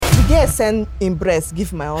girl send him breast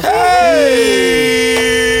give my husband.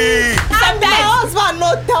 Hey! And my husband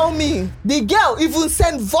not tell me. The girl even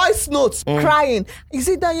send voice notes crying. Is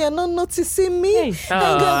it that you're not noticing me?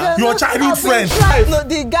 Your childhood friend. No,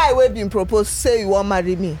 the guy wey been propose say you wan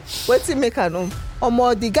marry me. Wetin make I know?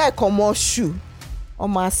 Omo, the guy comot shoe.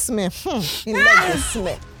 Omo, smell. He leg dey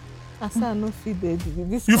smell. I say I no fit dey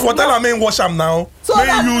this. You for tell am wash am now. So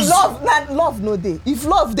that love no dey. If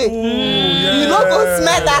love dey, you no go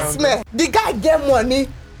smell that smell. The guy get money.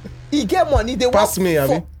 He get money. They pass me,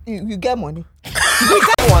 abi. You get money.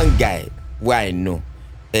 One guy where I know,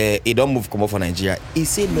 he don't move come up for Nigeria. He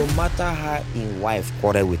say no matter how his wife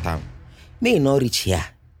quarrel with him, may not reach here.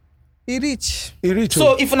 He rich.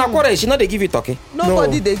 So if una quarrel, she not they give you turkey.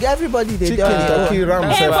 Nobody they everybody they chicken, turkey, ram.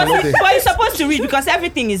 But you're supposed to read because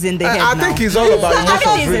everything is in the head. I think it's all about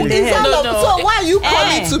emotions, really. So why you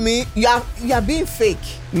coming to me? You are being fake.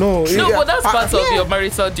 No, but that's part of your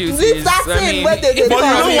marital duties. Leave that thing where they But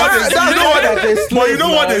you know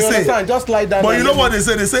what they say. Just like that. But you know what they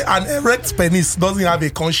say? They say an erect penis doesn't have a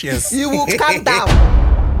conscience. You will calm down.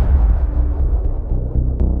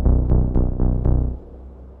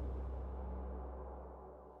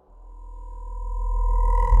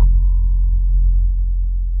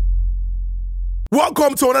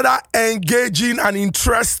 Welcome to another engaging and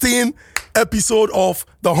interesting episode of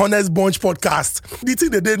the Honest Bunch podcast. The thing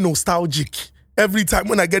they did nostalgic every time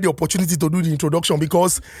when I get the opportunity to do the introduction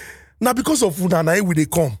because of Una we they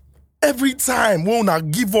come. Every time when Una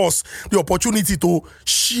give us the opportunity to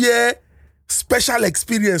share special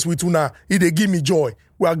experience with Una, they give me joy.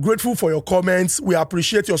 We are grateful for your comments. We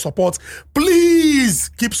appreciate your support. Please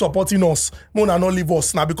keep supporting us. Una not leave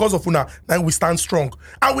us. Now because of Una, now we stand strong.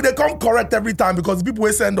 And we they come correct every time because the people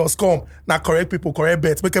who send us come. Now correct people, correct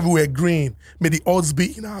bets. Make everywhere green. May the odds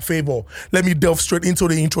be in our favor. Let me delve straight into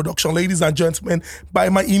the introduction. Ladies and gentlemen, by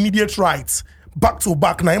my immediate right, back to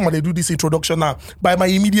back, now they do this introduction now. By my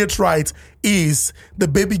immediate right is the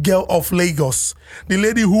baby girl of Lagos. The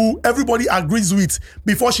lady who everybody agrees with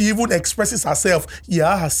before she even expresses herself.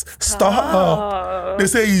 Yes, stop. They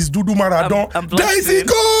say he's Dudu Maradon. I'm Daisy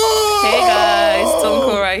go! Hey guys,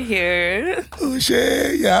 Tonko right here.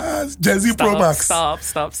 O'Shea, yes. Jazzy Pro Max. Stop.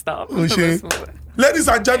 O'Shea. Ladies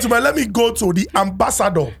and gentlemen, let me go to the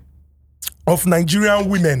ambassador of Nigerian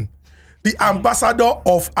women. The ambassador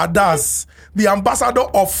of Adas, the ambassador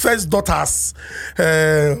of First Daughters.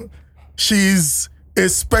 She's a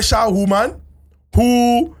special woman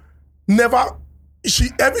who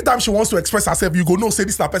every time she wants to express herself, you go no say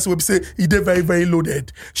this type of person will say he did very, very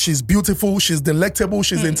loaded. She's beautiful, she's delectable,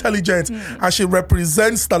 she's intelligent, and she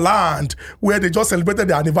represents the land where they just celebrated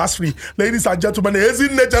their anniversary. Ladies and gentlemen,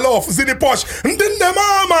 Ezinne Jollof, Zini Posh, Ndinde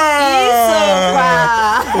Mama.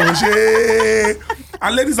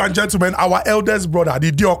 And ladies and gentlemen, our eldest brother,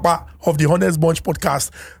 the Diokpa of the Honest Bunch podcast.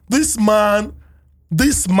 This man,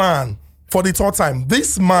 for the third time,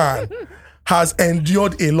 this man has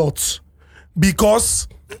endured a lot. Because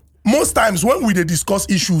most times when we discuss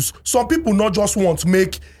issues, some people not just want to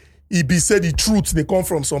make it be said the truth, they come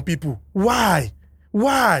from some people. Why?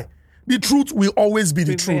 The truth will always be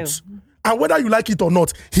the truth. And whether you like it or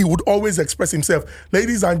not, he would always express himself.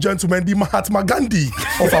 Ladies and gentlemen, the Mahatma Gandhi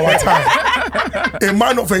of our time. A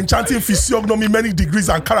man of enchanting physiognomy, many degrees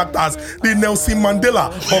and characters. The Nelson Mandela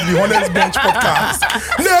of the Honest Bunch podcast.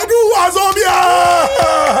 Nedu Wazobia!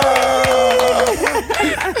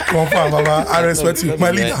 Confirm, Baba. I respect you.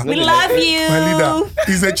 My leader. We love you. My leader.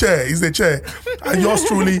 He's a chair. And yours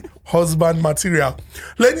truly, husband material.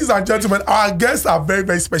 Ladies and gentlemen, our guests are very,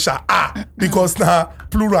 very special. Because now,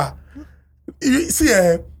 plural. You see,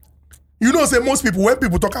 you know, say most people, when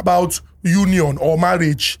people talk about union or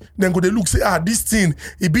marriage, then go they look, say, this thing,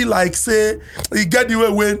 it be like, say, it get the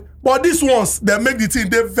way when, but these ones, they make the thing,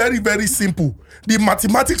 they're very, very simple. The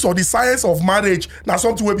mathematics or the science of marriage, now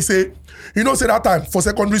something where we say, you know, say that time for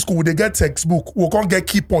secondary school, they get textbook, we can't get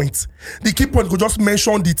key points. The key point could just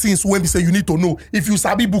mention the things when we say you need to know. If you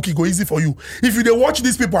sabi book, it go easy for you. If you they watch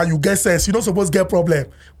these people and you get sense, you don't supposed to get problem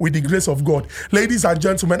with the grace of God. Ladies and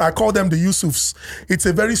gentlemen, I call them the Yusufs. It's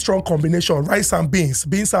a very strong combination, rice and beans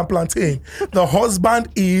and plantain. The husband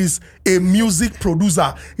is a music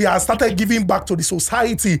producer. He has started giving back to the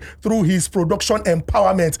society through his production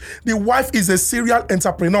empowerment. The wife is a serial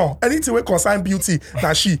entrepreneur. Anything we concern beauty,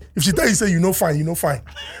 now if she tell you say you know fine.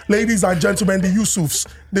 Ladies and gentlemen, the Yusufs.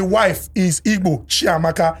 The wife is Igbo,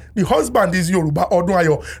 Chiamaka. The husband is Yoruba,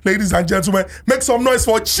 Odunayo. Ladies and gentlemen, make some noise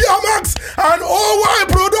for Chiamax and OY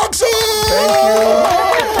Production.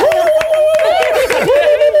 Thank you.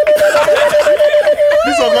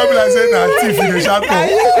 This one people are saying that thief in the shadow.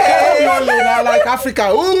 Like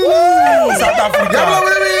Africa. Ooh. South Africa.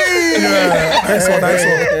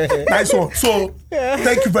 Nice one. So,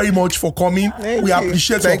 thank you very much for coming. Thank We you.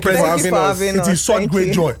 appreciate Thank your you for presence. having us. It is such Thank great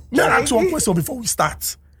you. joy. May I ask one question before we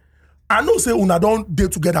start? I know say una don't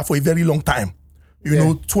date together for a very long time. You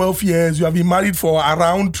know, 12 years. You have been married for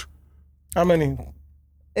around How many?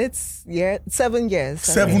 It's 7 years.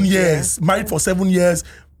 7 years. Married for 7 years.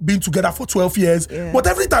 Been together for 12 years. Yeah. But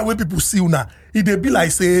every time when people see una, it they be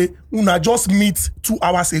like say una just meet 2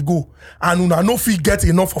 hours ago and una no fit get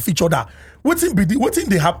enough of each other. Wetin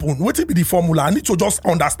they happen? Wetin be the formula? I need to just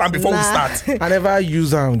understand before we start. I never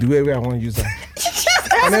use them the way I want to use them.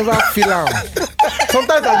 I never feel them.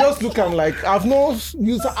 Sometimes I just look am like I've no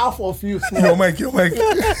use half of you. Your mic. You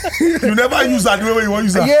never use that the way you want to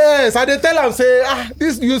use that. Yes, I dey tell am say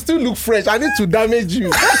this you still look fresh. I need to damage you.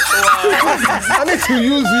 I need to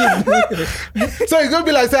use you. So it's gonna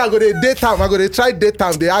be like say I go to date time. I go to try date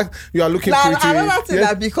time. They ask you are looking Now, pretty. another thing Yes?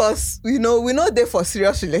 that because we know they for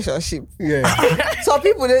serious relationship. Yeah. Some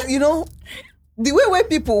people, the way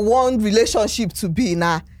people want relationship to be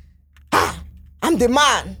now. I'm the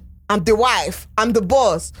man, I'm the wife, I'm the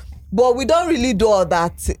boss, but we don't really do all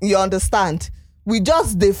that. You understand? We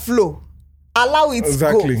just the flow. Allow it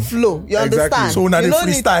Exactly. go flow. You Exactly. understand? So now You the don't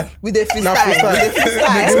need- freestyle. With the Na freestyle. With the The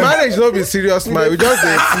freestyle. marriage no be serious, man. We just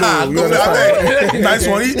dey flow. You understand? Nice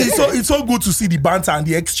one. It's so good to see the banter and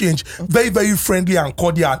the exchange. Very, very friendly and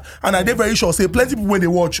cordial. And I dey very sure say plenty people when they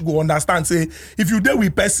watch go understand. Say if you deal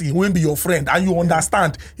with person when be your friend and you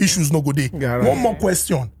understand issues no go dey. Yeah, right. One more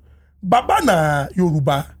question. Baba na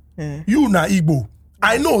Yoruba, you na Igbo.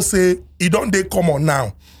 I know say it don't dey common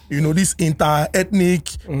now. You know this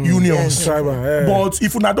inter-ethnic unions. Tribal, yeah. But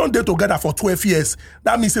if una don't date together for 12 years,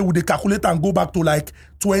 that means say we dey calculate and go back to like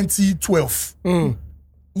 2012.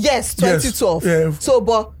 Yes, 2012. yeah. So,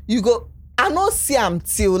 but you go. I no see am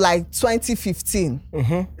till like 2015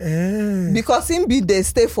 because him be dey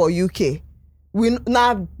stay for UK. We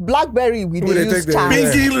now BlackBerry we dey dey take use the- chat.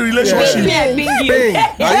 Yeah. Pinky relationship. Yeah, bing you. Bing.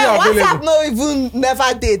 Are Yeah, you WhatsApp available? no even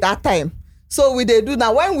never did that time. So we dey do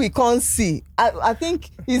now when we can't see. I think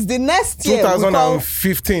it's the next year. We come,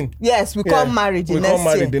 2015. yes, we come marry the we next come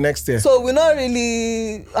marry year. the next year. So we not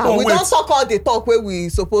really. Oh, we wait. don't talk all the talk where we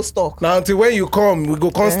supposed talk. Now until when you come, we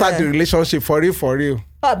go come start Yeah. the relationship for real.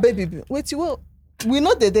 Ah, baby, wait, you will. We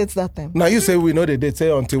know the dates that time. Now you say we know the date.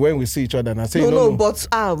 Say until when we see each other. And I say No, no. but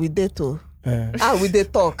we did too. Eh. We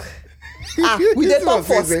did talk. We did talk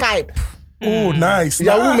for This was Skype. Oh, nice.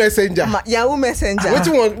 Yahoo Messenger. Yahoo Messenger.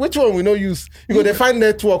 Which one we no use? You go to find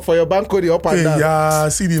network for your bank code up and Hey, down. yeah,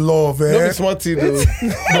 see the love. No Eh? be small thing though.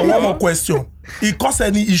 But one more question. It cause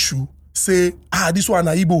any issue? Say, this one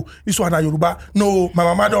na Igbo, this one na Yoruba. No, my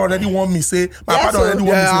mama don't already want me. Say, my Yes, papa don't already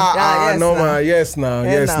want me. Say, yes, no now. man, yes now,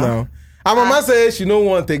 Yeah, yes now. now. And mama say she no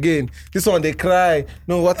want again. This one they cry.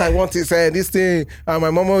 No, what I want is this thing. And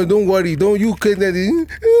my mama, don't worry, don't you kill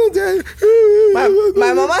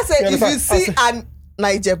My mama said, You if you understand? see an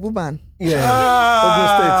Ijebu man. Yeah.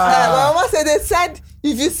 My mama said, they said,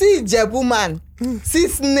 if you see Ijebu man, see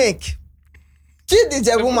snake. Kill the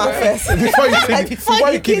Ijebu man first. Ogun State.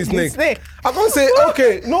 Before you kill the snake. I can say,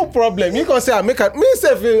 okay, no problem. You can say, I make a me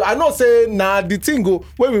say, I not say, nah, the thing go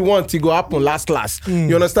where we want it go happen last.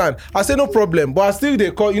 You understand? I say no problem, but I still they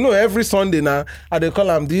call. You know, every Sunday now, I they call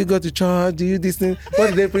them. Do you go to church? Do you this thing? What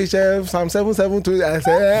did they preach? Psalm 7:7. I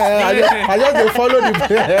say, I just they follow the.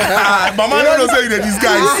 Mama don't know say you dey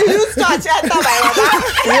disguise. You start enter my mama.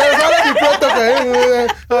 Yeah, follow the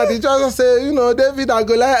protocol. The church say, you know, David and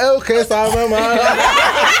Goliath. Okay, so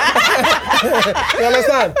you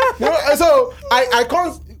understand? You know, so I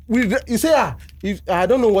can't. You say if I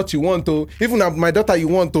don't know what you want to, even my daughter you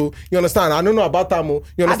want to, you understand? I don't know about them. You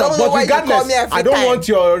understand? don't know But why you call regardless, me every I don't time. want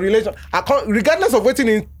your relation. I can't. Regardless of waiting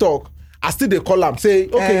in talk, I still they call them. Say,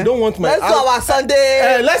 okay, you don't want my. Let's do our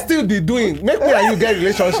Sunday. Let's still be doing. Make me and you get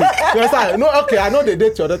relationship. You understand? No, okay, I know they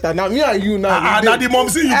date your daughter. Now me and you now. we And date. now the mom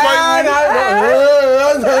see you Ah, call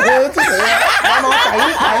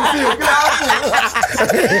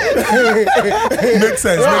Makes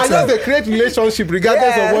sense, I makes just sense. dey create relationship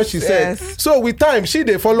regardless of what she said. Yes. So with time, she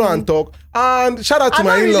dey follow and talk. And shout out to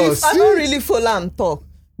my in-laws. I don't really follow am talk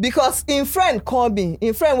because in friend call me,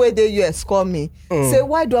 in friend wey dey US call me, say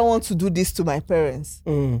why do I want to do this to my parents?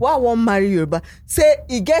 Why I wan marry Yoruba? Say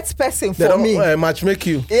e get person They for don't me. match make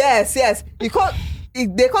you. Yes. They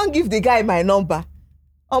can't give the guy my number.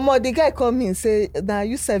 The guy call me and say, "Nah,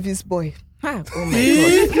 you service boy." Oh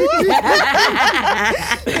my God.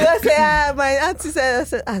 I say, my auntie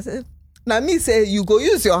said, I said, now me say you go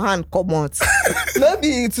use your hand come out. No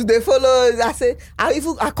be to dey follow. I say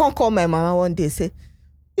I can't call my mama one day say,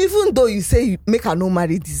 even though you say you make her no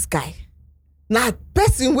marry this guy, na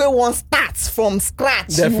person wey wan start from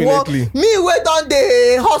scratch. Definitely. Me wey don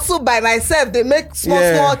dey hustle by myself dey make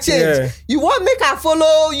small change. You wan make I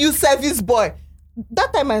follow you service boy.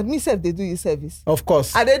 That time me sef dey do you service. Of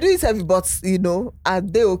course. I dey do you service, but I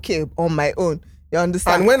dey okay on my own. You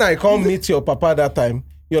understand? And when I come meet your papa that time,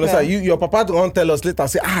 you understand? Your papa don't tell us later,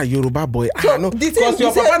 say, Yoruba boy. So, No. the thing Because your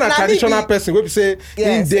you say, papa na na traditional me- person. We say,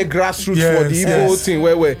 in the grassroots for the Igbo thing.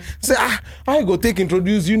 Where. Say, I go take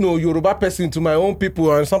introduce, Yoruba person to my own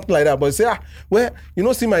people and something like that. But say,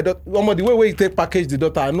 see my daughter, the way you take package the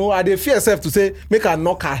daughter, I know, I dey fear self to say, make her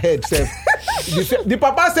knock her head self. the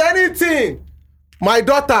papa say anything. My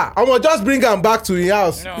daughter, I will just bring am back to your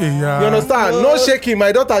house. No. Yeah. You understand? No shaking.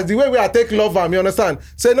 My daughter is the way I take love am. You understand?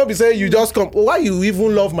 Say no be say you just come. Why you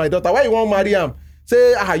even love my daughter? Why you want marry am?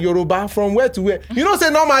 Say Yoruba from where to where? You know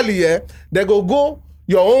say normally they go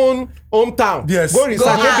your own hometown. Yes. Go research.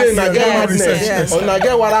 Go Maybe na ask. get Yes, madness. yes. Or na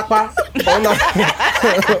get warapa.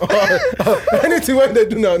 Or anything when they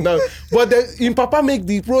do now. But in Papa make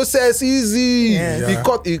the process easy. Yes. He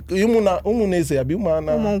cut. Umune say abi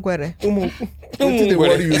umana. Umongwere. Wetin dey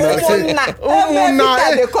worry you now? Say, Umunna. Umunna.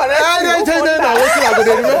 Every time they correct me,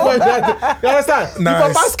 You understand? The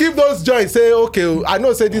Nice. papa skip those joints. Say, okay, I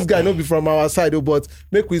know say this guy no be from our side, but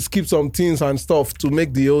make we skip some things and stuff to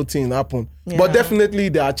make the whole thing happen. But definitely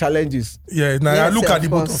there are challenges. Yeah, now Yes, look of at the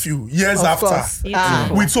both course. of you years Of after, course. Ah.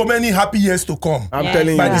 with so many happy years to come. I'm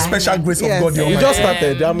telling By you. the special grace of Yes. God, the We Almighty. just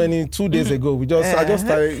started. How many? 2 days ago. We just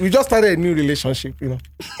started a new relationship.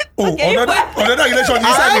 Oh, another relation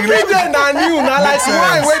inside the Every relation. day na new. Na like Makes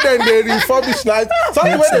wine sense. wey dem dey refurbish na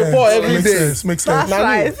something wey dey pour every Makes day. sense, makes sense. That's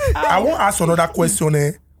right. I won't ask another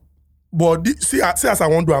question, but see as I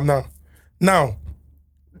want to do am now. Now,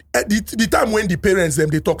 the time when the parents them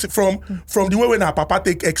they talk from the way when our papa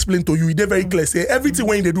take explain to you, they very clear say everything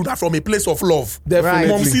when they do that from a place of love. Definitely.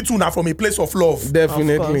 Mom see too now from a place of love.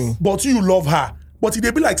 Definitely. But you love her. But it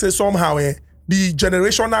dey be like say somehow the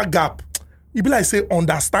generational gap. It be like say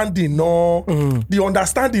understanding the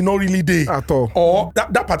understanding not really there At all. or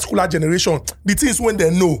that particular generation, the things when they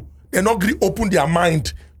know, they not really open their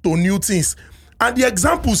mind to new things. And the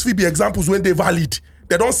examples will be examples when they valid.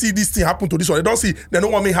 They don't see this thing happen to this one. They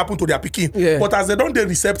don't want me happen to their picking. Yeah. But as they don't, they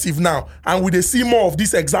receptive now. And we they see more of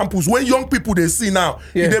these examples. When young people they see now,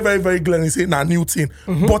 Yeah. they very, very glaring say na new thing.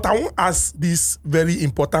 But I want to ask this very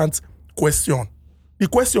important question. The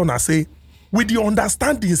question I say, with the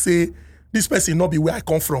understanding say, this person not be where I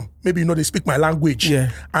come from. Maybe they speak my language.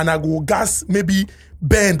 Yeah. And I go gas maybe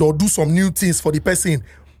bend or do some new things for the person.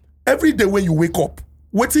 Every day when you wake up,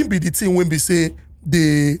 waiting be the thing when we say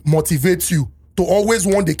they motivate you to always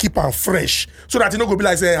want to keep am fresh. So that you not go be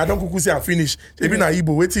like say, I don't kuku say I finish. Shebi na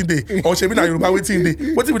Igbo waiting day. Or shebi na Yoruba waiting day.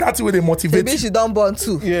 Waiting with that thing where they motivate Maybe you. she don born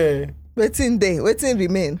too. Yeah. Wetin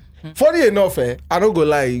remain. Funny enough, I don't go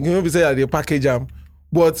lie. You know, be say I dey package am,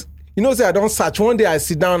 but say I don't search. One day I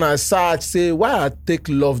sit down and search. Say why I take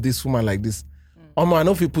love this woman like this. I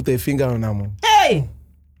know if you put a finger on her, man. Hey!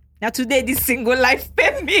 Now today this single life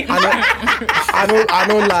pay me. I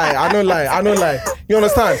don't lie. You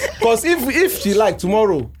understand? Because if she like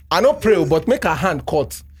tomorrow, I don't pray, but make her hand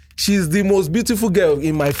cut. She's the most beautiful girl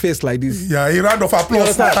in my face like this. Yeah, a round of You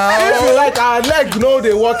applause. understand? If you like her leg,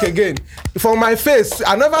 they work again. For my face,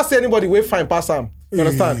 I never see anybody way fine pass am. You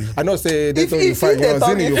understand? I know say they told you fine, you fine,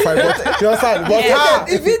 but you understand?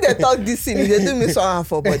 But If they talk this thing, they do me somehow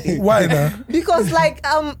for body. Why now? Because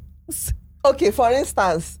okay, for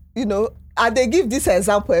instance, I dey give this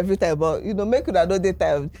example every time, but make una know the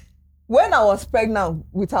time. When I was pregnant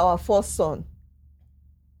with our first son,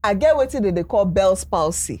 I get wetin they call Bell's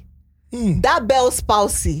palsy. That Bell's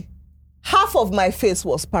palsy, half of my face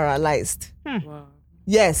was paralyzed. Wow.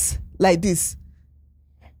 Yes, like this.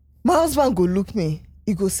 My husband go look me,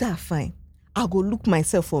 he go say, fine. I go look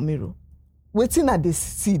myself for mirror. Wetin I dey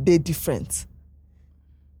see dey different.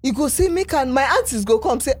 He go say, my aunties go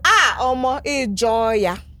come say, omo,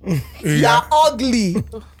 joya. You're ugly.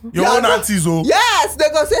 Your own aunties, oh. Yes, they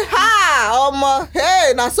go say, omo,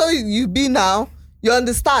 hey, now so you be now. You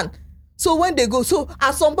understand? So when they go, so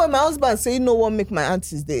at some point my husband say, what make my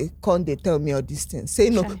aunties they tell me all these things.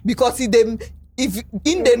 Say no, because if they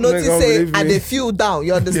notice say I they feel down,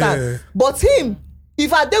 you understand? Yeah. But him,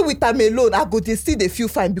 if I dey with him alone, I go they still they feel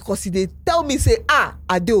fine because he they tell me say,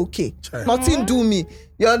 I dey okay. Child. Nothing do me.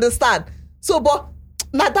 You understand? So but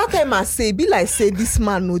now that time I say, be like say this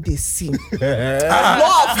man know they see. Love blind.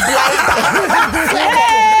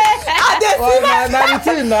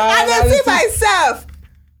 I dey see myself.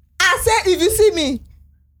 I say, if you see me,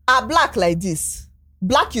 I black like this.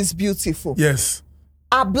 Black is beautiful. Yes.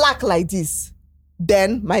 I black like this.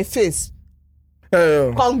 Then my face.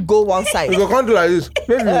 Can't go one side. You go come do like this.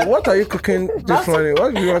 Baby, what are you cooking this morning?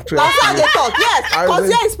 What do you want to That's how eat? they talk. Yes, because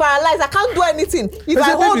here is paralyzed. I can't do anything. If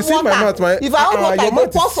I hold Baby, see water, my mouth, if I hold water, I your go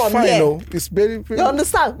mouth pour is from fine, here. no? It's very. You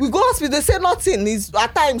understand? We go hospital, they say nothing.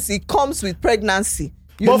 At times it comes with pregnancy.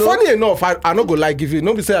 But funny enough, I no go like give you.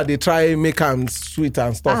 Nobody say that they try make am sweet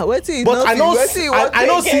and stuff. Wait till you but know I don't wait till you want I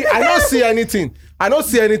don't take see. I don't see anything. I don't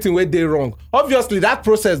see anything where they wrong. Obviously, that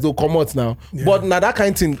process will come out now. Yeah. But now that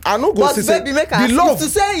kind of thing, I no go but see. baby, make the us love to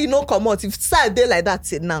say you know come out. If start day like that,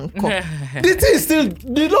 say now come. the thing is still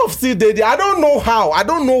the love still there. I don't know how. I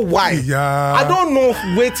don't know why. Yeah. I don't know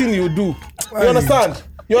waiting you do. You understand?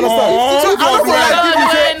 You understand? Oh, so I don't go like give you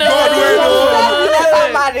say God will. We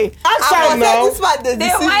never marry. Answer now. This man dey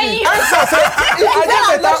deceive me. Answer say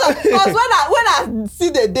Because when I see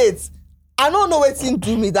the dates, I don't know wetin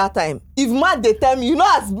do me that time. If man dey tell me, you know,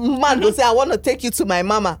 as man go say I want to take you to my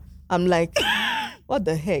mama, I'm like, what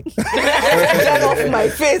the heck? Get off my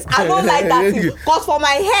face. I don't like that thing. Because for my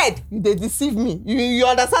head, they deceive me. You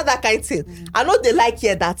understand that kind of thing. I know they like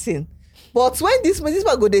hear that thing. But when this man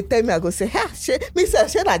go, they tell me, I go say, me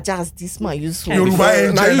say, that jazz this man useful. Yoruba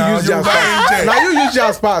angel now now. you use jazz pass. Now you use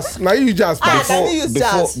jazz pass. Now you use jazz pass. Let me use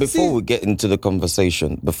jazz. Before we get into the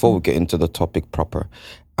conversation, before we get into the topic proper,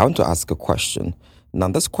 I want to ask a question. Now,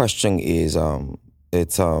 this question is,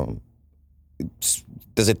 there's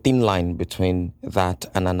a thin line between that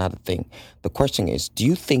and another thing. The question is, do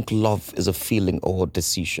you think love is a feeling or a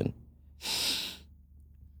decision?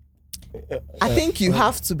 I think you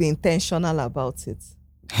have to be intentional about it.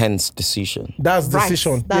 Hence, decision. That's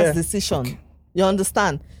decision. Right. That's Yeah. decision. Okay. You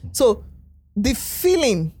understand? So the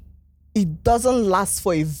feeling, it doesn't last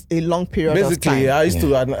for a long period Basically, of time. I used to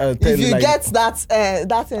tell If you like, get that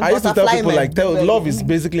I used to tell people like love is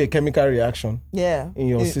basically a chemical reaction in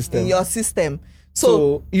your system. In your system.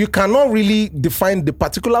 So you cannot really define the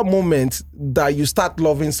particular moment that you start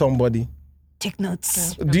loving somebody. Take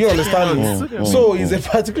notes. Do you understand me? So it's a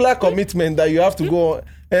particular commitment that you have to go on.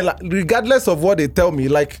 And like, regardless of what they tell me,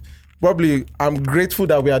 like probably I'm grateful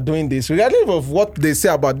that we are doing this. Regardless of what they say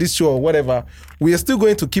about this show or whatever, we are still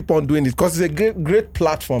going to keep on doing it because it's a great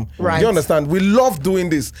platform. Right. Do you understand? We love doing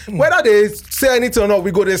this. Whether they say anything or not,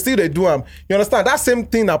 we go, they still they do them. You understand? That same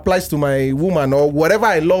thing applies to my woman or whatever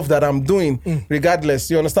I love that I'm doing, regardless.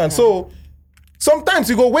 You understand? So sometimes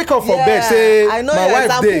you go wake up from bed, say, I know my your wife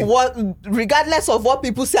example. dey. What, regardless of what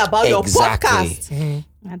people say about your Exactly. podcast,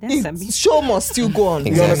 That's a the show must still go on.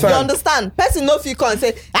 Exactly. You understand? Person no fit come and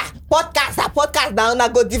say, podcast now na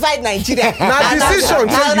go divide Nigeria. Na decision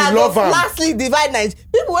say you love am. Lastly, divide Nigeria.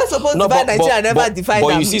 People wey suppose divide Nigeria never divide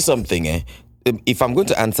But am. you see something, if I'm going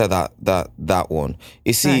to answer that one,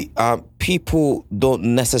 you see, people don't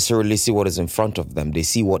necessarily see what is in front of them. They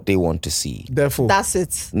see what they want to see. Therefore, That's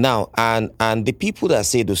it. Now, and the people that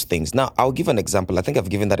say those things. Now, I'll give an example. I think I've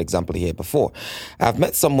given that example here before. I've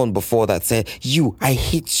met someone before that said, I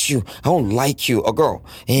hate you. I don't like you. A girl,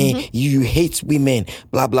 you hate women.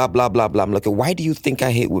 Blah, blah, blah, blah, blah. I'm like, why do you think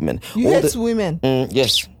I hate women? You hate women.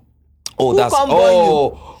 Yes. Oh, Who that's come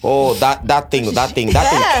born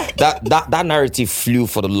that narrative flew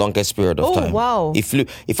for the longest period of time. Wow. It flew.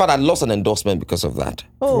 In fact, I lost an endorsement because of that.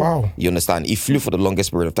 wow. You understand? It flew for the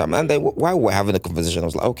longest period of time. And then while we're having a conversation, I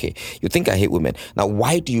was like, okay, you think I hate women. Now,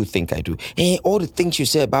 why do you think I do? All the things you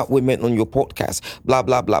say about women on your podcast, blah,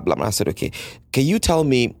 blah, blah, blah. And I said, okay, can you tell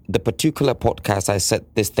me the particular podcast I said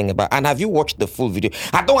this thing about? And have you watched the full video?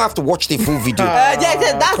 I don't have to watch the full video. That's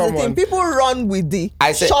the come thing. on. People run with the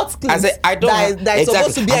short clips I don't that is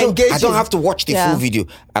supposed to be engaging. I don't have to watch the full video.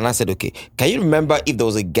 And I said, okay, can you remember if there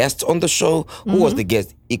was a guest on the show? Who was the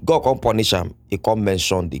guest? It got on punish him. It can't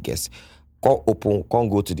mention the guest. Can't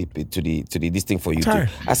go to the this thing for you too.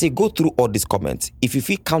 I say, go through all these comments. If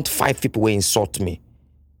you count 5 people will insult me,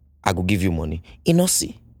 I go give you money. You know,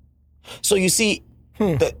 see. So you see,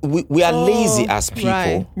 we are lazy as people.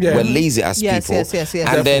 right. Yeah. We're lazy as Yes, people. yes.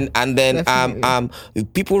 And then Definitely.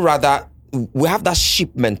 people rather, we have that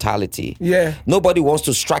sheep mentality. Yeah. Nobody wants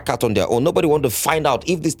to strike out on their own. Nobody wants to find out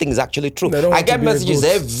if this thing is actually true. They don't I want to get be a messages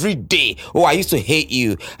ghost. every day. Oh, I used to hate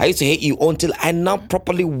you. I used to hate you until I now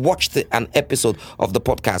properly watched an episode of the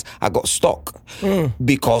podcast. I got stuck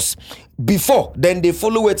because before then they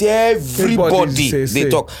follow it. Everybody say. they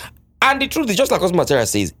talk. And the truth is, just like Osman Matera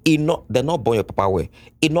says, they're not born your papa way.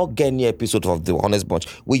 It not get any episode of The Honest Bunch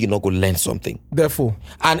where you not go learn something. Therefore,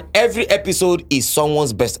 And every episode is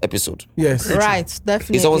someone's best episode. yes. Right,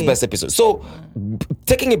 definitely. It's someone's best episode. So,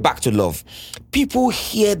 taking it back to love, people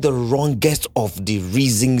hear the wrongest of the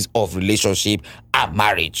reasons of relationship and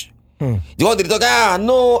marriage. The one they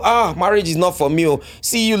talk, marriage is not for me.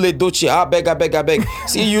 See you, Ledoche. I beg.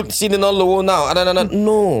 See you sitting on low now.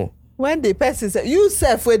 No. when the person say you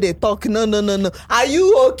self where they talk, no. Are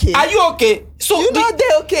you okay? Are you okay? So You know they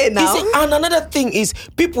okay now. You see, and another thing is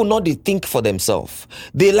people not they think for themselves.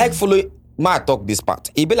 They like follow. Ma talk this part.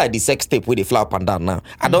 It be like the sex tape where they fly up and down now.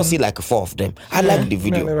 I don't see like 4 of them. I like the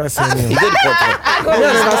video. I never seen it. You get the point.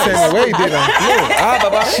 never seen it. Where you did that?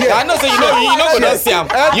 Baba. I know, so you know, go see him.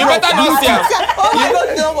 You better not see him.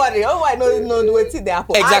 Don't worry. I know waiting there.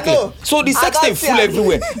 Exactly. I know. So the I sex don't tape see full am.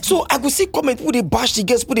 everywhere. So I go see comment who they bash the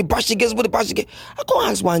girls, I go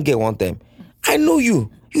ask one girl one time. I know you.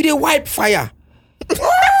 You dey wipe fire.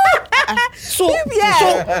 So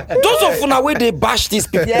those of una where they bash these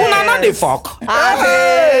people, una not they fuck.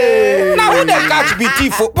 Now when they catch BT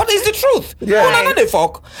for, but it's the truth. Una not they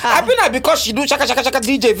fuck. I been like because she do shaka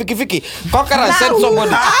DJ Vicky conquer and send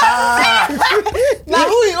somebody. Now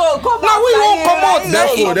who you won't come out? Now we won't come out.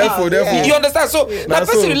 Therefore. You understand? So that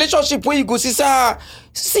person so. relationship where you go see,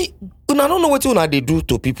 una don't know what una they do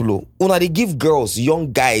to people. Una they give girls,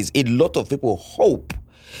 young guys, a lot of people hope.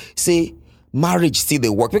 Say marriage still they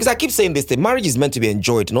work, because I keep saying this thing. Marriage is meant to be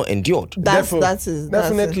enjoyed, not endured. That's it.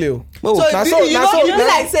 Definitely. So you know,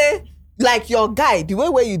 like say, like your guy, the way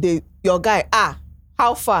where you did your guy,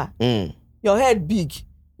 how far? Your head big.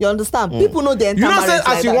 You understand? People know the enter You know, say marriage as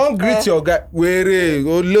like you that. want greet your guy,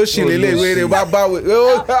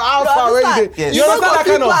 how far where you dey? Yes. You understand that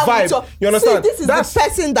kind of vibe? You understand? See, this is the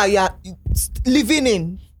person that you are living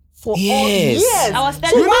in for all Yes. years. I was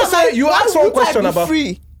telling You know, say you why ask would one I question be about.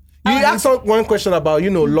 free? You ask one question about,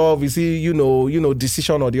 love, is it,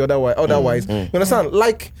 decision or the otherwise. You understand?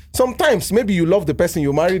 Like, sometimes maybe you love the person,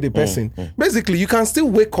 you marry the person. Basically, you can still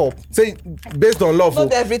wake up, say, based on love.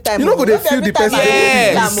 Not every time. You know, go they Not feel every the time person. I go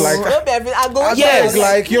Yes. with them, Like, not every- I go with Yes. them.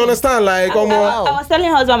 like, you understand? Like, I was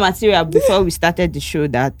telling husband material before we started the show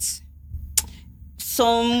that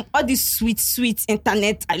all this sweet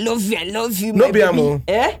internet, I love you, No my be baby. amo.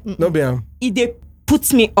 No be am. It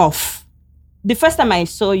puts me off. The first time I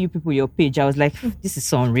saw you people your page, I was like, this is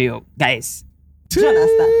so unreal, guys. Do you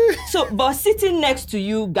understand? So, but sitting next to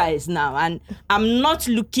you guys now, and I'm not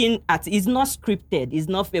looking at, it's not scripted, it's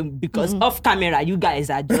not film, because off camera, you guys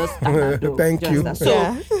are just Thank you.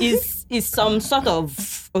 understand? So, it's some sort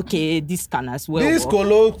of, okay, this can as well. This work.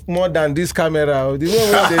 colo more than this camera. The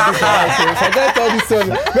way what they do forget all this one.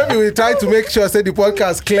 Maybe we try to make sure say the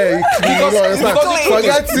podcast clear. Because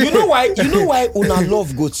you know why una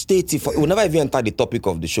love go stay till for, we'll never even enter the topic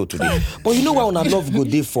of the show today. But you know why una love go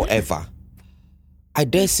there forever? I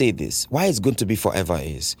dare say this. Why it's going to be forever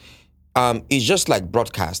is it's just like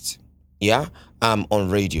broadcast. Yeah? On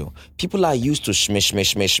radio. People are used to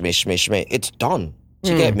shmeh. It's done.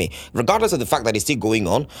 Do you get me? Regardless of the fact that it's still going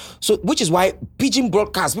on. So, which is why pidgin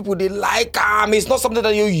broadcast, people, they like, it's not something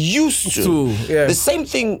that you're used to. Yeah. The same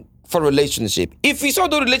thing for relationship. If you saw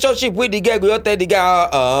the relationship with the guy, go tell the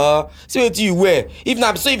guy, see what you wear. If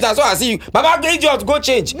not so I see you, Baba, go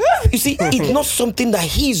change. You see, it's not something that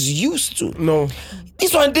he's used to. No.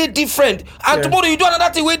 This one they different, and tomorrow you do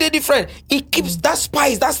another thing where they different. It keeps that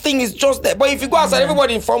spice, that thing is just there. But if you go outside,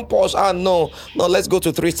 everybody in front Porsche, no, let's go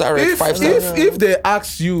to 3-star, 5-star. If they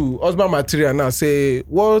ask you, husband material now, say,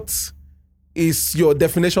 what is your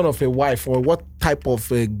definition of a wife, or what type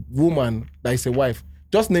of a woman that is a wife?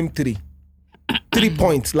 Just name 3. 3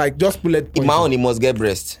 points, like just bullet points. In my own, he must get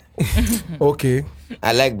breast. Okay.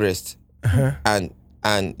 I like breast, and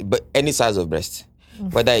but any size of breast.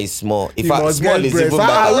 Whether it's small, if You I must small get is breast. even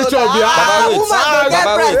better. Which one be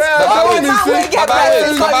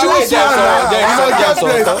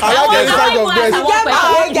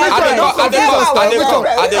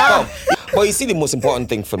But you see, the most important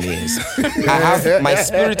thing for me is I have my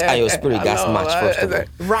spirit and your spirit gas match first of all.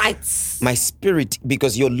 Right. My spirit,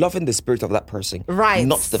 because you're loving the spirit of that person, Right.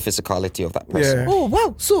 not the physicality of that person. Yeah. Oh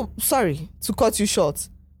wow. So sorry to cut you short.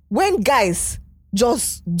 When guys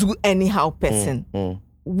just do anyhow person,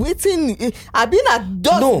 waiting. I've been at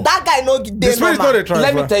No. that guy no The spirit is not a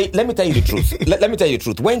transfer. Let me tell you the truth. let me tell you the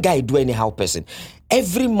truth. When guy do anyhow person,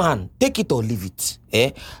 every man, take it or leave it.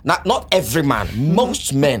 Not every man,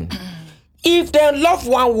 most men. If they love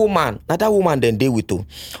one woman, now that woman then they with too.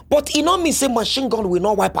 But it not mean say machine gun will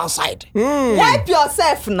not wipe outside. Wipe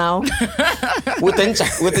yourself now. With tension.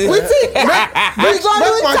 With We gonna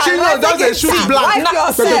machine gun does they shoot black. Wipe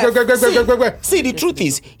yourself. See, the truth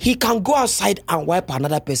is, he can go outside and wipe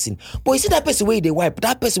another person. But you see that person where they wipe,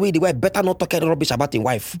 better not talk any rubbish about his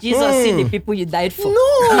wife. Jesus see the people you died for.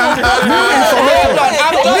 Hold on,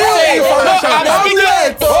 I'm just saying.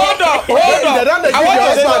 Hold on. I want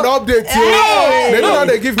to say, Update you. They don't know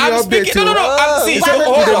they give me I'm updates. speaking. No. I'm see. Why So, not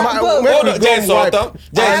hold go on. wipe? Hold on. Jen wipe. Soto.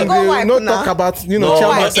 And go wipe no now. talk about, No,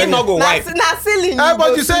 chairman. he not go wipe. Na ceiling.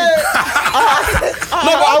 But you say,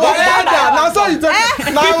 No, our elder. Now so you talk.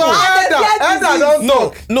 Now our elder don't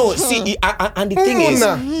talk. No. See, and the thing is,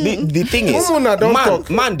 the thing is, Umuna don't talk.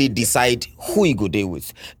 man, they decide who he go deal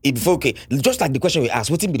with. It's okay. Just like the question we asked,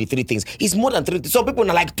 what will be the 3 things? It's more than 3 things. Some people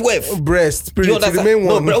are like 12. Breast, spirit, You the understand? main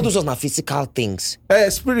No, one. but all those are not physical things.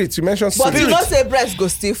 Spirit, you mentioned But spirit. you know say breast go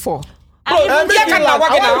still fall. make it like- I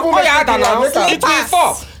won't even make it like- make It will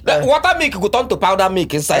fall. The water milk go turn to powder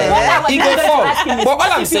milk inside. It go fall. But all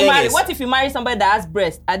I'm saying is, what if you marry somebody that has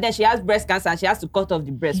breast and then she has breast cancer and she has to cut off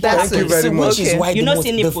the breast? That's Thank you very much. which is why You the know, most,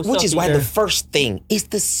 see nipple which is stuff why in the there. first thing is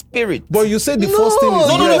the spirit. But you say the first thing is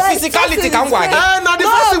No, breast. physicality can work. Now the No,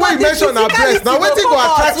 first thing but when you the mention na breast. Now physicality wetin go go come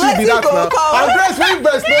attract out, you be that wetin go now. come And breast when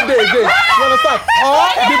breast no dey again. You understand? Or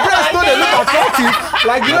the breast no dey look attractive.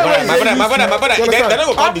 Like you know when My brother, you they understand? don't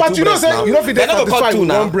go count the But two you know breasts say now. you know fit They dey don't go count satisfied two with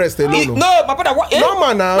now. one breast alone. No, my brother, what?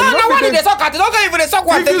 Normal now. No, You know why fit did they suck at it? Don't go even they suck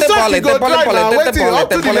one. If you suck, you go dry now. Waiting up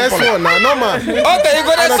to the next one now. Normal. Okay, you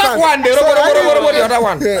go to suck one. They So, go the other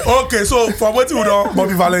one. Okay, so for what you know,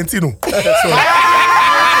 Bobby Valentino.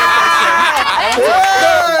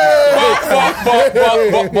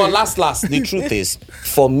 But last, the truth is,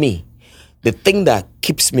 for me, the thing that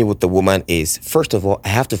keeps me with the woman is, first of all, I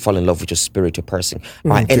have to fall in love with your spirit, your person.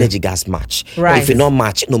 Our energy gas match. Right. But if you not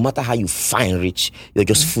match, no matter how you find rich, you're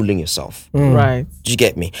just fooling yourself. Right. Do you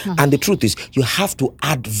get me? And the truth is, you have to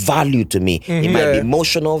add value to me. It might be Yeah.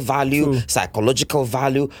 emotional value, psychological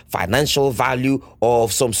value, financial value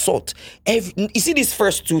of some sort. You see these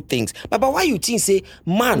first 2 things. But why you think say,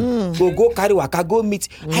 man, go carry waka, go meet.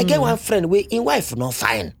 I get one friend where in wife not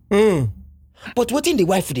fine. But what in the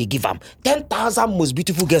wife they give him? 10,000 most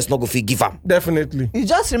beautiful girls not go fit give him. Definitely. You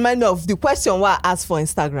just remind me of the question what I asked for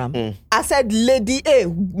Instagram. I said, Lady A,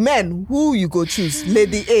 men, who you go choose?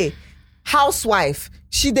 Lady A, housewife.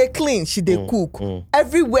 She dey clean, she dey cook.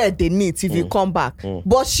 Everywhere they need if you come back.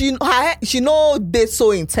 But she know they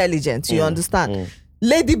so intelligent. You understand?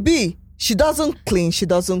 Lady B, she doesn't clean, she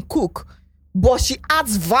doesn't cook, but she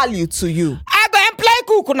adds value to you. I go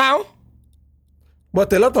employ cook now.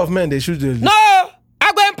 But a lot of men they should do. No,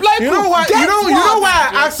 I go employ You know cook. why? You know why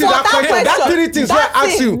I asked you For that question? That 3 things why I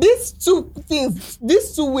asked you. These 2 things,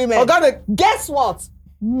 these 2 women. Oga, guess what?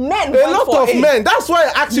 Men. A want lot for of A. men. That's why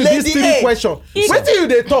I asked you Lady these 3 A. questions. Wait till you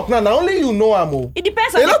they talk now. Now only you know am. It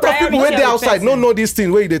depends on A the lot of people priority when they of the outside person. don't know this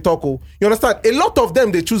thing where they talk. Oh, you understand? A lot of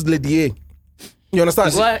them they choose Lady A. You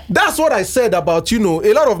understand? What? That's what I said about, a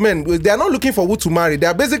lot of men, they are not looking for who to marry. They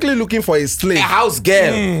are basically looking for a slave. A house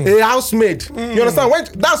girl. A housemaid. You understand?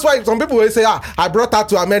 That's why some people will say, I brought her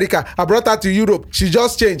to America. I brought her to Europe. She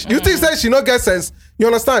just changed. You think say she no get sense? You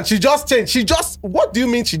understand? She just changed. What do you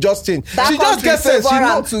mean she just changed? That She just country gets sense. favor She am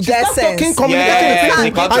know. to She get start sense. talking, communicating Yeah, with the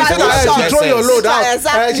people. country And she favor say, to she get throw your sense. load out.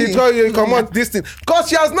 Exactly. She throw you, come on, this thing. Because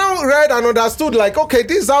she has now read and understood, like, okay,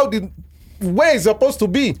 this is how the way is supposed to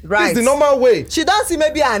be. Right. This is the normal way. She don't see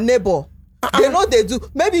maybe her neighbor. They know they do.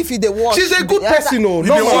 Maybe if they wash. She's a good person, oh. If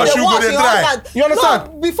No they more. wash, you go wash, dey your dry. husband. You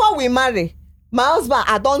understand? No, before we marry, my husband,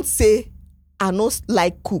 I don't say I no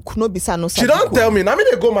like cook. No be say I no She sabi don't cook. tell me. Now me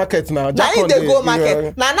they go market now. Now Jack if on they the- go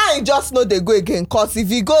market, now you just know they go again. Cause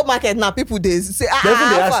if you go market now, people they say They even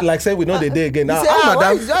dey ask far? like say we know the day again. Now, You say, madam,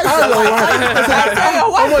 what is yours? how your wife? I say,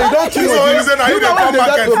 your wife- Omo, you don't too So much. you say now you know dey when come they get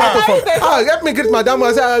market tomato now. from- help me greet madam.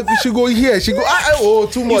 I say she go here. She go. Oh,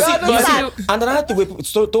 too much. You But see, understand? and another thing,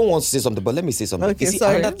 don't want to say something, but let me say something. Okay, you see,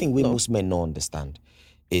 sorry. another thing we most men don't understand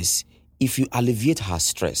is if you alleviate her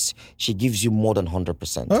stress, she gives you more than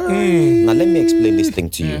 100%. Now let me explain this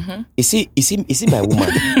thing to you. You see my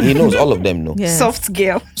woman. He knows all of them know. Yeah. Soft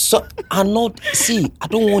girl. So I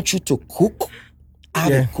don't want you to cook. I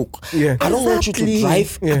Yeah. will cook. Yeah. I don't want you to Exactly.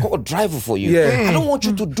 drive. I Yeah. got a driver for you. Yeah. I don't want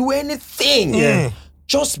you to do anything. Yeah.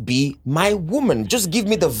 Just be my woman. Just give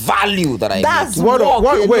me the value that I That's need. What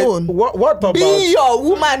work wait, alone. what about? Being your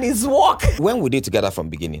woman is work. When we did together from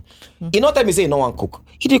beginning, you know, time me say no one cook.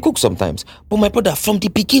 He did cook sometimes, but my brother from the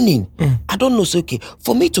beginning, I don't know. So okay,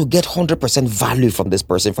 for me to get 100% value from this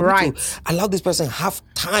person, for me Right. to allow this person have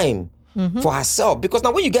time for herself, because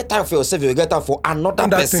now when you get time for yourself, you get time for another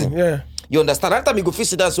That person. thing, yeah. You understand? Every time you go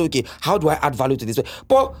fix it, that's okay. How do I add value to this?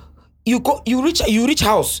 But you reach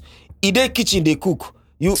house, you dey kitchen they cook.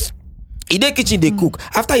 You dey kitchen they cook.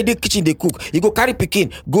 After you dey kitchen they cook. You go carry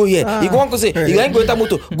pikin, go here. You go want to say you ain't go enter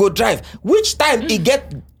motor, go drive. Which time he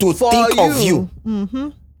get to For think of you.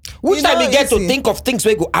 you? Which You time know you get to easy. think of things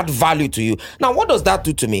where go add value to you? Now, what does that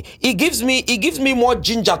do to me? It gives me more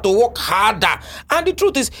ginger to work harder. And the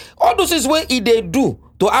truth is, all those things where they do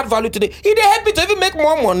to add value to the. It they help you to even make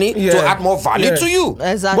more money to add more value to you.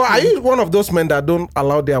 Exactly. But are you one of those men that don't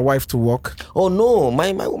allow their wife to work? Oh no,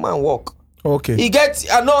 my woman work. Okay. He gets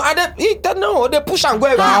they push and go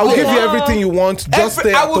everywhere. I'll give you everything you want. Just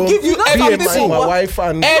stay I at will home. give you be everything. my wife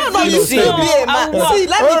and Everything. See, let me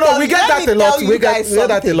tell we get that a lot. We get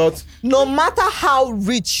that a lot. No matter how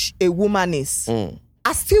rich a woman is,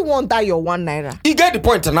 I still want that your 1 naira. You get the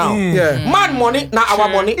point now. Yeah. Man money, now our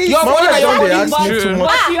money. Your Mama money, now your don't they money. ask me too much.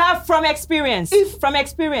 But you have from experience. You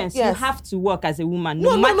Yes. have to work as a woman.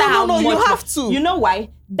 No, No matter how much. you have to. You know why?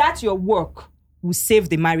 That your work will save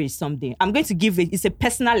the marriage someday. I'm going to give it's a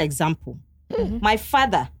personal example. My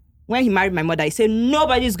father, when he married my mother, he said,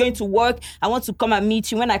 nobody's going to work. I want to come and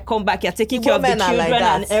meet you. When I come back, you're taking care of the Women are children like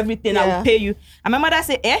that. and everything. I Yeah. will pay you. And my mother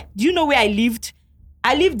said, do you know where I lived?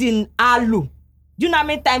 I lived in Alu. Do you know how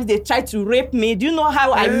many times they tried to rape me? Do you know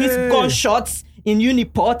how I missed gunshots in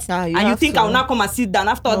Uniport? Ah, you And you have think to. I'll now come and sit down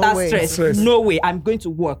after all No that way. stress? No way. I'm going to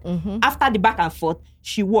work. After the back and forth,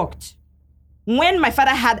 she worked. When my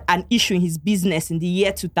father had an issue in his business in the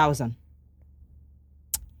year 2000,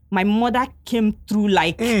 my mother came through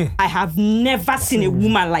like I have never seen a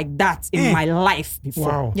woman like that in my life before.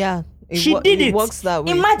 Wow. Yeah. She did it. Works that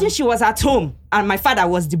way. Imagine she was at home and my father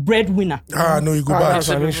was the breadwinner. No, you go back. That's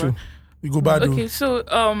an issue. You go back. Okay, so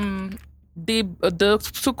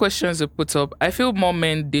the two questions you put up, I feel more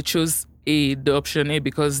men they chose the option A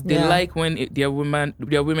because they like when their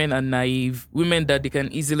women are naive, women that they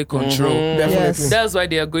can easily control. Definitely. Yes. That's why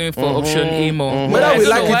they are going for option A more. Whether I we don't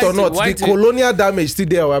like know it or not, why the colonial damage still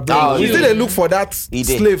there. Our brain. We still dey look for that He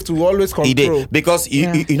did. slave to always He control. did because you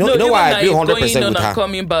know even why I agree like 100% going on with and her.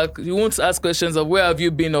 coming back, you won't ask questions of where have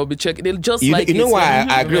you been or be checking. They'll just You, like you know it. why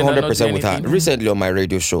I agree Women are not 100% with her. anything. Recently on my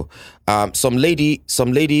radio show, some lady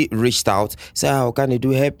reached out, said, "How can you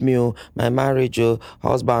do help me? Oh, my marriage,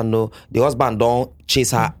 husband, no." The husband don't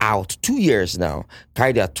chase her out. 2 years now.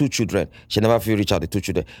 Carry their 2 children. She never feel reach out the 2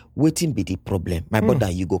 children. Waiting be the problem. My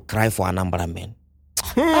brother, you go cry for Anambra men.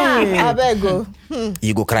 I beg go.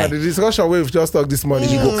 You go cry. The discussion we've just talked this morning.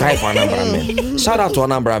 You go cry for Anambra men. Shout out to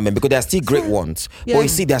Anambra men because there are still great ones. But you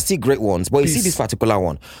see, there are still great ones. But you see this particular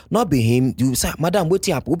one. Not be him. You say, "Madam,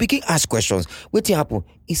 waiting happen." We begin ask questions. Waiting happen.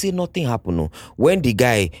 He say nothing happen. No. When the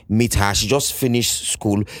guy meet her, she just finished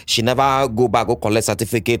school. She never go back, go collect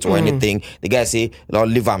certificate or anything. The guy say, "No,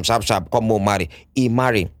 leave him, sharp, come home, marry." He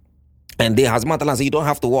marry. And they has matter and say, "You don't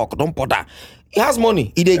have to work, don't bother." He has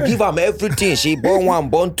money. He they give him everything. She born 1,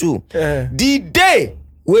 born 2. The day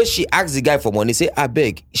where she asked the guy for money, say, "I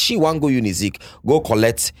beg." She want go Unizik, go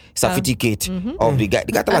collect certificate of the guy.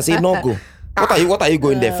 The guy tell her say, "No go." What are you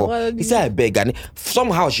going there for? He said, "I beg." And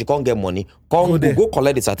somehow she can't get money. Go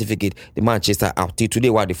collect the certificate. The man chased her out. Till today,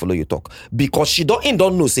 why they follow you talk? Because she don't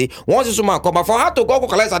know, say, once this woman come back, for her to go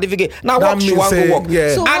collect certificate, now That what she means want say, to work.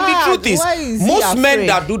 yeah. So And the why- truth why is is, he most men afraid?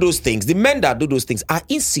 that do those things, the men that do those things are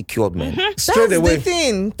insecure men. Straight That's away. the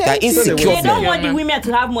thing. They're Thank you. insecure They don't men. want the women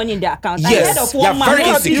to have money in their account. Yes, I heard of they are one man, very one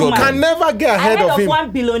insecure You woman. can never get I ahead heard of of him.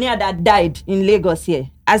 one billionaire that died in Lagos here.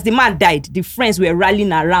 As the man died, the friends were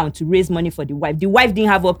rallying around to raise money for the wife. The wife didn't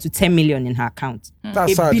have up to 10 million in her account.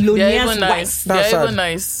 That's a sad. They're billionaire's even nice. wife. They're That's even sad.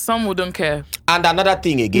 nice. Some wouldn't care. And another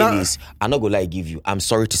thing again Nah. is, I'm not gonna lie, give you. I'm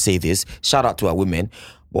sorry to say this. Shout out to our women,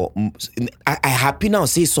 but I happy now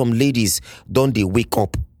say some ladies don't they wake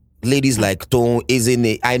up. Ladies like Tone, isn't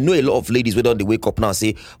it? I know a lot of ladies who don't they wake up now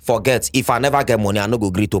say, "Forget, if I never get money, I no go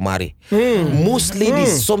agree to marry." Most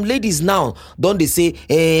ladies, some ladies now don't they say,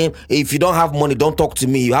 "If you don't have money, don't talk to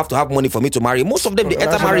me. You have to have money for me to marry." Most of them they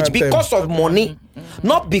enter National marriage anthem. because of money,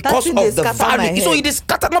 not because That's of it, the they scatter my value. So head. it is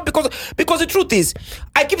scattered, not because the truth is,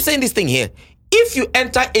 I keep saying this thing here. If you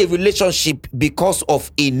enter a relationship because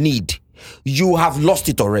of a need, you have lost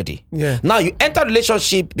it already. Yeah. Now you enter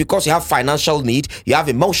relationship because you have financial need, you have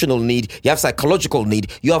emotional need, you have psychological need.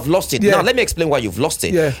 You have lost it. Yeah. Now let me explain why you've lost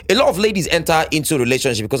it. Yeah. A lot of ladies enter into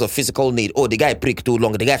relationship because of physical need. Oh, the guy prick too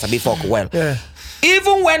long. The guy's a bit fuck well. Yeah.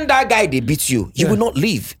 Even when that guy they beat you, you will not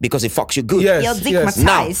leave because he fucks you good. Yes, You're yes.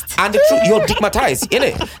 Now, Ticed. and the truth, you're stigmatized,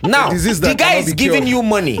 innit? Now, A disease the that guy cannot is be giving cured. you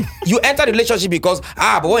money. You enter the relationship because,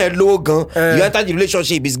 but when you're low gun, you enter the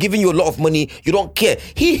relationship, he's giving you a lot of money, you don't care.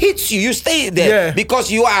 He hits you, you stay there Yeah.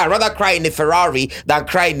 because you are rather cry in a Ferrari than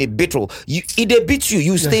cry in a beetle. If they beat you,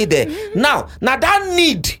 you stay there. Now that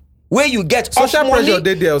need where you get Social of money, pressure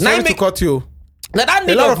they there. now Sorry it to make- cut you. now that A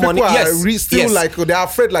need lot of of people money, are yes, still yes. like they're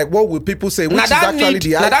afraid. Like, what will people say? Which Now is actually that the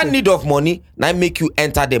need, now that item. need of money, now make you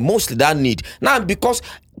enter there. Mostly that need. Now because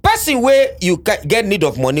person where you get need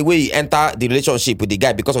of money, where you enter the relationship with the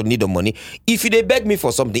guy because of need of money. If you they beg me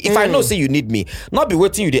for something, if I know say you need me, not be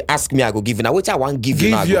waiting you they ask me, I go give you. Now wait, I want give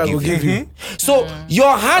you. Now I go give you. So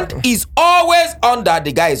your hand is always under.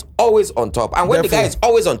 The guy is always on top, and when the guy is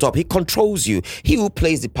always on top, he controls you. He who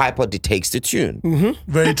plays the piper dictates the tune.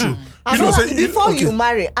 Very true. Before you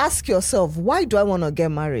marry, ask yourself, why do I want to get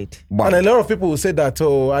married? And a lot of people will say that,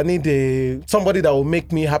 oh, I need somebody that will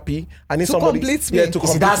make me happy. I need somebody complete me. to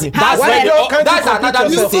complete me. That's another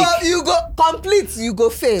mistake. You go complete, you go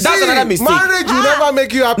face. That's another mistake. Marriage will never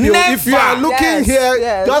make you happy. Never. If you are looking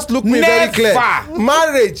here, just look me very clear.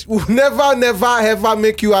 Marriage will never ever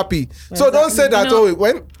make you happy. So don't say that. So,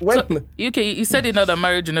 you said that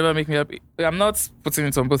marriage will never make me happy. I'm not putting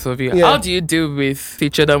it on both of you. Yeah. How do you deal with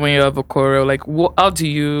each other when you have a quarrel? Like,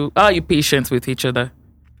 how are you patient with each other?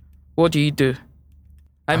 What do you do?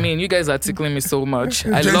 I mean, you guys are tickling me so much.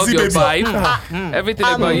 I love your vibe. Everything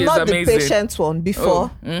about you is I'm not amazing. the patient one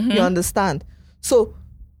before. You understand? So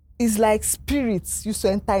it's like spirits used to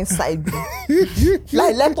enter inside me.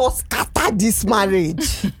 Like, let us scatter this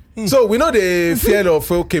marriage. So we know the fear of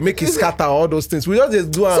make it scatter all those things. We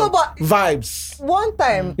just do vibes. One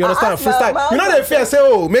time, You understand? Freestyle. You know the fear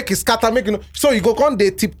say, make it scatter, make it. So you go on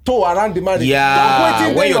the tiptoe around the marriage.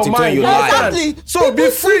 Yeah, when you're tiptoeing, you lie. Exactly. So be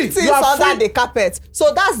free. Things You are under free. the carpet.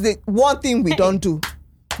 So that's the one thing we don't do.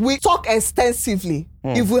 We talk extensively.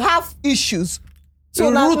 If we have issues.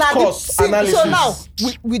 Root cause analysis. So now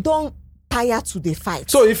we don't tire to the fight.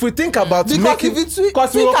 So if we think about Because making, if it's-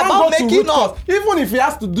 because we think will come about go to making root cause, up. even if it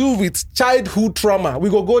has to do with childhood trauma, we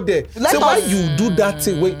go there. Let So why us- you do that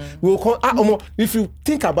thing? We will come. If you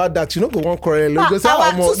think about that, you know, go one quarrel. To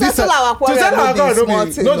settle our quarrel, no be small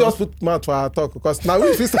thing, not no. just put mouth for our talk, because now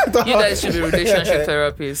we start. You guys should be relationship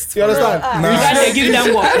therapists. You understand? They give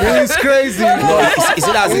them work. It's crazy. You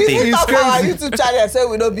see, that's the we thing. It's talk our crazy. YouTube channel say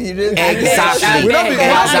we don't be real. Exactly. We don't be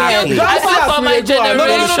Exactly. I feel for my No, no,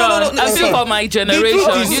 generation. I feel for my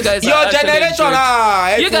generation. You guys Your are actually generation,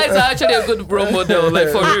 good. You guys are actually a good role model, like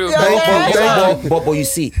for real.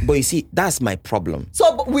 But you see, that's my problem.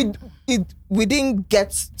 So but we didn't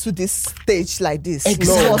get to this stage like this.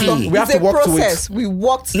 Exactly. No, We have it's to a work to it. process. We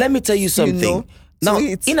worked. Let me tell you something. know, Now, to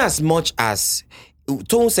it. in as much as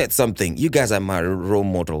Tone said something, you guys are my role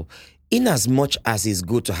model. In as much as it's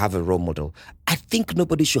good to have a role model, I think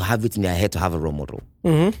nobody should have it in their head to have a role model.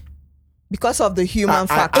 Because of the human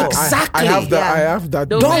factor. Exactly. I have that. Yeah. I have that.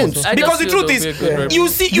 Don't. Don't, I because just the feel truth they'll be a good is, you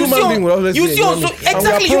see Human being will always be a on human being. exactly And we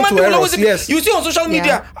are human prone being to will always errors, be. yes. You see on social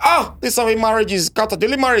media, this of a marriage is scattered. The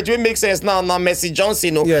only marriage will make sense now. Messi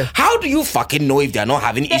Johnson. No. Yeah. How do you fucking know if they are not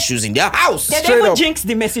having issues in their house? They Straight even up. jinx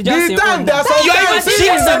the message. The time there are You are even sometimes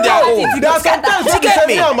jinxing their own. there are sometimes You when get say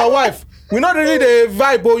me? me and my wife, we not really the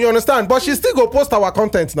vibe, but you understand. But she still go post our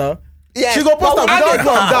content now. Yes, She go post but am we without don't-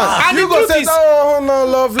 calm down. And You the go truth say, is- no,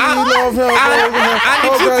 lovely, love her. and the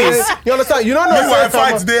Oh, truth God, is- you understand? You don't know. Meanwhile, say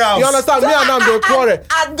fights dey house. You understand? Me and them dey quarrel.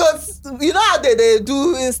 I go, you know how they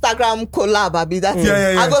do Instagram collab, abi that thing.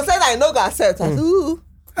 Yeah. I go say I no go accept. I say, ooh.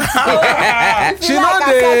 She know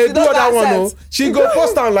they do other one. No, she go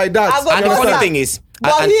post am like that. I go And the post funny am. thing is,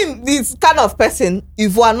 But and- him, this kind of person,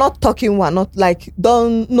 if we are not talking, we are not like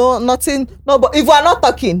nothing. No, but if we are not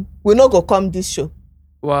talking, we no go come this show.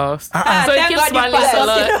 Wow. So you thank keep God you smiling passed a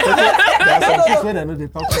lot. There are some things when I know they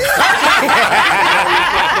talk.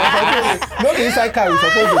 No, the inside car we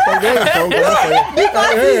supposed to talk.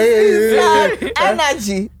 Because his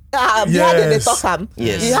energy, how they Yes. talk am,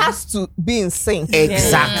 Yes. he has to be in sync.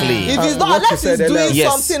 exactly. If he's what not, you unless said he's doing earlier.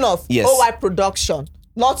 Yes. something of Yes. OY production,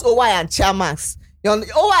 not OY and Chairmax. OY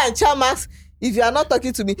and Chairmax, if you are not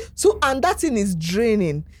talking to me, so and that thing is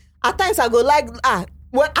draining. At times I go like,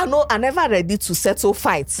 well, I know I never ready to settle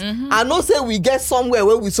fights. I know say we get somewhere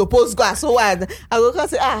where we suppose go. So I go come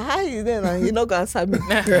say, how you then? You know, go answer me.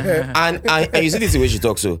 and you see this is the way she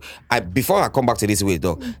talks. So before I come back to this way,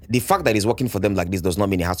 though, the fact that it's working for them like this does not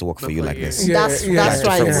mean it has to work for you like this. That's Yeah, that's yeah.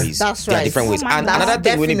 right. Different ways. That's There are right. different ways. And That's another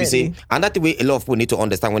thing we need to say, definitely. another way a lot of people need to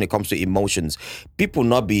understand when it comes to emotions, people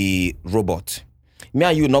not be robot. Me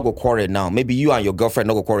and you not go quarrel now. Maybe you and your girlfriend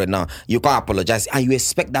not go quarrel now. You can't apologize and you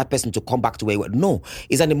expect that person to come back to where you were. No,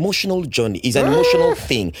 it's an emotional journey. It's an emotional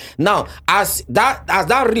thing. Now, as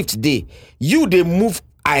that rift day, they move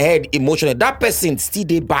ahead emotionally. That person still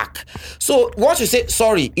dey back. So once you say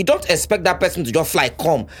sorry, you don't expect that person to just fly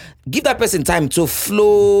come. Give that person time to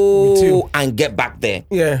flow and get back there.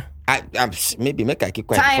 Yeah. I maybe make I keep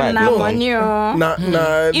quiet. Time now, money. Nah,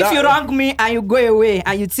 If you wrong me and you go away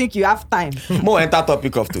and you think you have time, More enter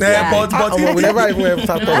topic of today. But we never even have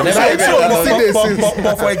start talking.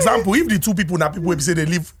 but for example, if the two people now people will say they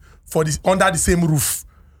live under the same roof,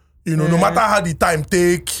 You know, no matter how the time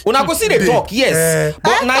take. Una go see the talk, yes.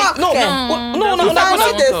 But now, no. If I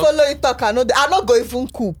know they follow you talk, I not go even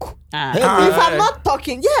cook. If I'm not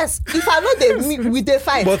talking, yes. If I know we dey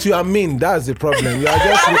fight. But you are mean. That's the problem. You are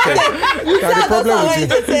just wicked. That's the problem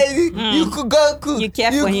with you. You could go cook. You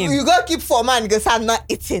care for him. You go keep for man because I'm not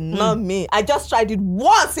eating, not me. I just tried it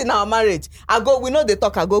once in our marriage. We know they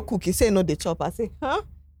talk, I go cook. He say no, they chop. I say, huh?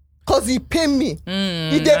 Cause he pay me.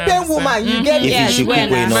 If they pay woman, you get me. If you cook, So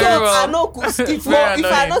I know cook. If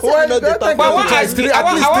I know say no, they talk. But I want at least 3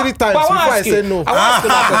 times before I say no. I want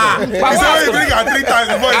He said you drink 3 times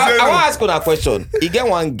before he say I want no. to ask you a question. You get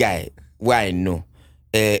one guy where I know,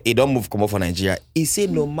 he don't move come up for Nigeria. He say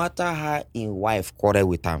no matter how his wife quarrel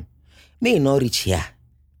with him, may not reach here.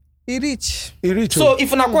 He rich. So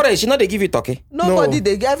if una quarrel, she not they give you turkey. Nobody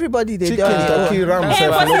everybody they chicken, turkey, ram, But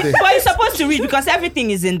you're supposed to read because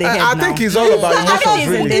everything is in the head I now. think it's all about emotions,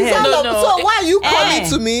 really. It's all No, up. no. So why you coming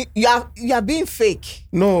to me? You are being fake.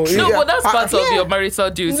 No, but that's part of your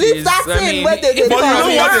marital duties. Leave that thing where they But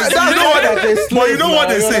you know what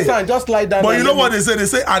they say. Just lie down. But you know what they say? They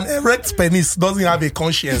say an erect penis doesn't have a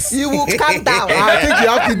conscience. You will calm down. I think you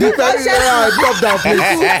have to depend. Drop down, please.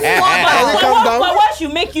 Calm down. But what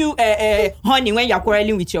should make you honey when you're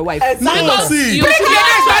quarreling with your wife? Because See. you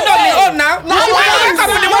Stand on your own now. Why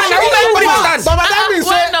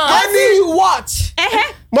do you watch?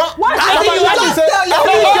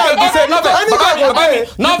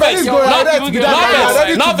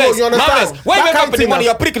 When you wake up in the morning,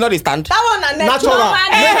 your prick not stand. That one a Natural.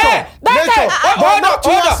 Nature. But not to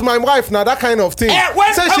ask my wife now, that kind of thing.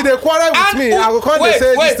 Say she dey quarrel with me, I will come and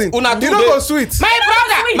say this thing. You don't go sweet. My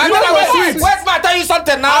brother, wait, I tell you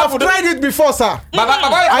something now. I've tried it before, sir.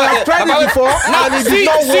 I have tried it before and it did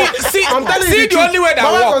not work. I'm telling you See the only way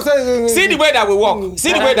that work. works. See the way that we walk.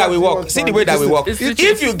 See the way that we walk. See the way that we walk. It's the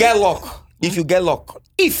If you get luck,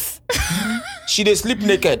 if she dey sleep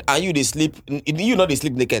naked and you dey sleep, you know they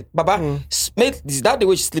sleep naked. Baba, make is that the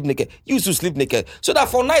way she sleep naked? You used to sleep naked, so that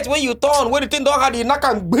for night when you turn, when the thing don't have the knock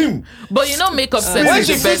and boom. But you know, makeup sex When is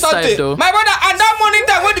she the feel best side something, though. my brother, and that morning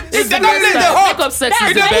time when It's the the place best dey side. hot, Makeup sex is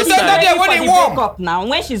the That's best when side. they when it warm. Up now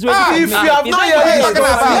when she's ready If to you make have it, not it's yet not heard gonna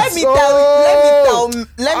about happen.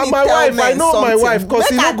 Let me my tell wife, men I know my something. wife,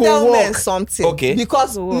 'cause Make he I no go tell men work. something. Okay.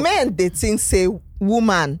 Because men they think say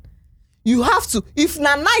woman, you have to, if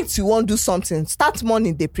na night you want do something, start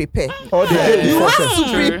morning they prepare. Or the day You before. have to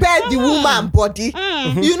prepare the woman body.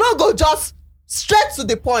 You not go just straight to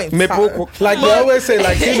the point. Like they always say,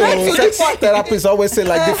 like you know, Straight to the sex point. therapists always say,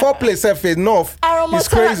 like the foreplay self enough. It's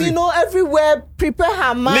crazy. You know, everywhere prepare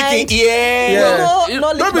her mind. Licking ear.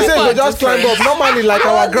 Don't be saying they just climb up. Normally, like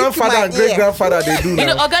our grandfather and great grandfather, they do You know,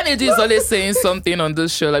 now. Organage is always saying something on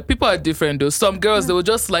this show. Like, people are different though. Some girls, they will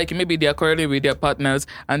just like, maybe they are quarreling with their partners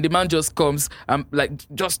and the man just comes and like,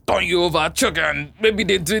 just turn you over, choke, and maybe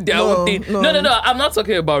they do their own thing. No. I'm not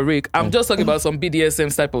talking about rape. I'm just talking about some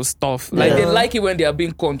BDSM type of stuff. Like, they like it when they are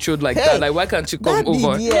being controlled like that. Like, why can't you come that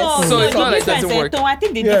over? BDSM. So it's the not like that difference, doesn't work. I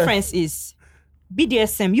think the difference is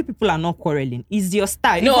BDSM, you people are not quarreling. It's your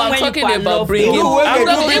style. No, Even I'm when talking people are about loving. bringing. You when I'm they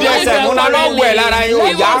not do even BDSM, about una not well, and you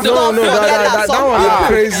quarreling. yeah. No, that one is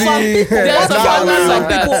crazy. Some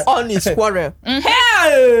that. people on is quarrel.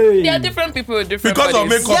 Hey! There are different people with different Because of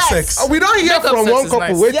bodies. makeup Yes. sex. We don't hear Makeup from sex one is couple.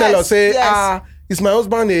 nice. Wait, tell Yes, us, say, yes. it's my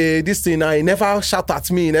husband, this thing, he never shout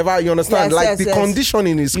at me, never, you understand? Yes, Like yes, the yes.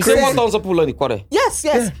 conditioning is You crazy. say one thousand people on the quarter. Yes.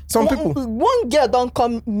 some One- people. One girl don't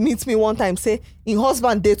come meet me one time, say, in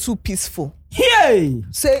husband, they too peaceful. Hey!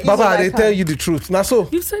 Say, it's Baba, like they her. tell you the truth. Now, so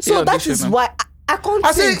You said So the that audition, is man. why I can't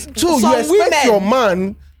I say, think so you some expect women, your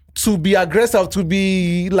man to be aggressive, to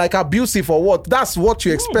be like abusive or what? That's what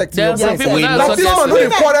you expect. There in are your some brain. people that Like are this so man, no they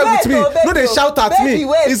desperate. quarrel with me, no they shout at me.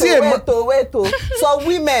 Is he a man? wait. So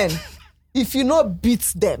women, if you not beat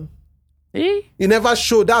them, Eh? He never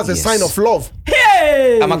show. That's a Yes. sign of love.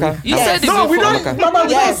 Hey! Amaka. You Yes. said it No, we before. don't. Mama,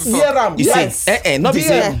 we Yes. don't hear them. You Yes. see, not be Dear.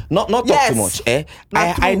 say, not talk Yes. too much.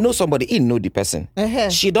 Not I true. know somebody, he know the person.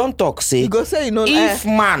 She don't talk, say, you go say you know. if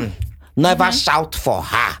man never shout for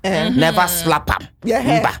her, never slap him.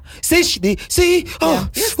 Yeah. Mba. See, see, oh,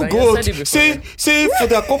 Yes, oh you God, said it before. see, for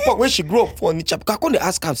the comfort when she grew up for Nicha, because I couldn't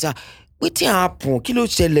ask her, say, what happened? Kilo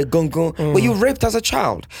chele gongon. Were you raped as a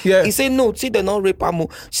child? Yeah. He said no. See, they not rape her.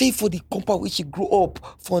 See, for the compound where she grew up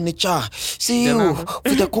for nature. See, for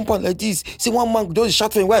the compound like this. See, one man does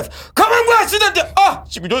shout for his wife. Come why she did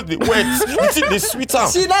she be just the wet. You see the sweet am.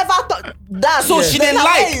 She never thought that. So she didn't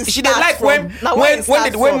like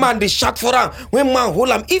when man they shout for her, when man hold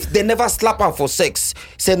him. If they never slap her for sex,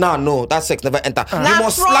 say no, that sex never enter. You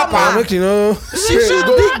must slap her. Make you know. She should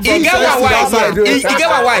be. You get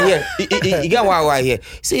why here. You get why here.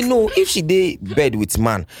 Say no. If she dey bed with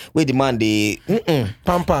man, where the man dey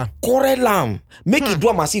pamper, quarrel am, make it do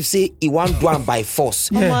am as if say he want do am by force.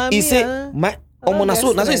 He say my. Na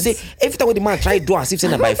so he say every time when the man try do as if say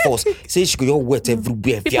na by force, say she go just wet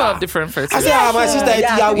everywhere. People have different fetishes. I say my sister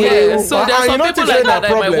so there are some people like that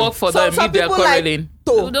might work for them if they are quarreling.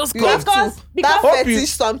 Because that fetish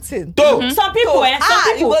something. Some people, some people,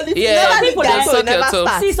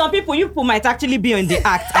 see, some people might actually be in the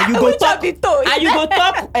act, and you go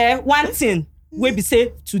talk, one thing wey be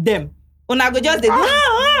say to them. Una go just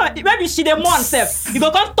maybe she dey mourn sef. You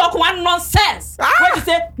go come talk one nonsense. When you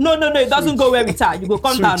say no, it doesn't go well with her. You go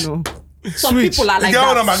come down. No. Some people are like that.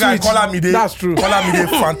 One of my guy call me that's true. Call me the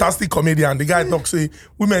fantastic comedian. The guy talk say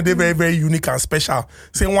women they very very unique and special.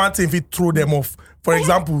 Say one thing if it throw them off. For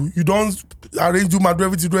example, you don't arrange do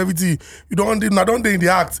everything. You don't in the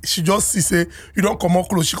act. She just see say you don't come out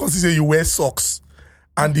close. She can see say you wear socks.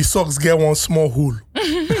 And the socks get one small hole.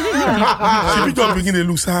 She be just begin to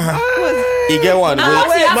lose. You get one. My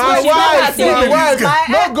wife.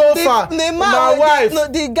 Not go far. My wife. No,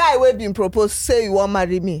 the guy wey been propose say you want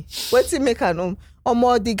marry me. Wetin make her know?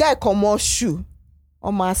 The guy comot shoe.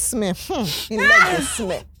 Smell. He leg dey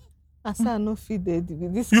smell. I say I no fit dey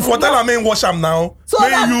with this. You for tell her man wash am now. So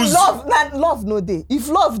that love no dey. If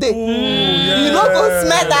love dey, you no go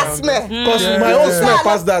smell that smell. Because my own smell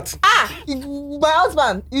pass that. My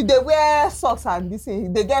husband, if they wear socks and this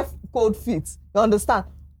thing, they get cold feet. You understand?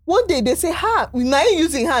 One day they say, now you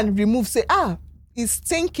using hand remove, say, it's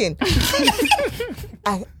stinking.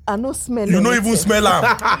 I no smell. You no even smell am.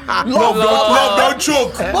 Love don't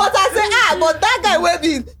choke. But I say, but that guy will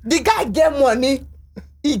be the guy get money.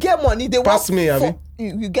 He get money. They pass me, Abi.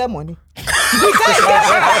 You get money.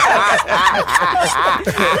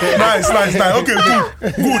 Nice. Okay,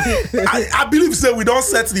 good. I believe say we don't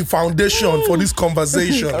set the foundation for this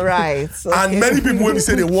conversation. Right. Okay. And many people when we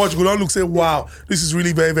say they watch, go don't look say, wow, this is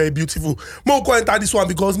really very, very beautiful. More go enter this one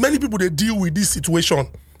because many people they deal with this situation.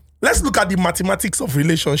 Let's look at the mathematics of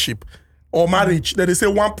relationship or marriage. Then they say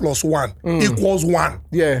 1 + 1 equals 1.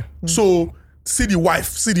 Yeah. So see the wife,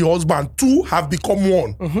 see the husband, 2 have become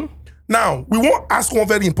 1. Mm-hmm. Now, we won't ask one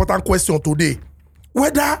very important question today.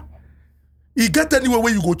 Whether you get anywhere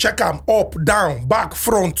where you go check them up, down, back,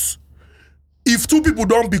 front. If 2 people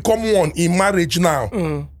don't become 1 in marriage now,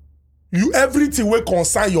 you everything will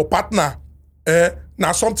concern your partner.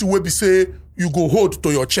 Now something will be say you go hold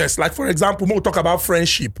to your chest. Like for example, we'll talk about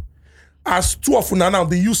friendship. As 2 of una now,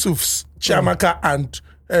 the Yusufs, Chiamaka and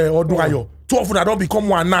Oduayo, 2 of una don't become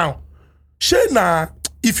 1 now. Shena,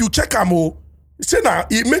 if you check them say now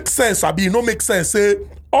it makes sense, Abi, it no make sense. Say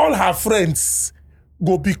all her friends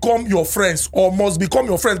go become your friends or must become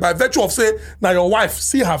your friends by virtue of say now your wife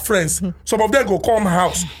see her friends. Some of them go come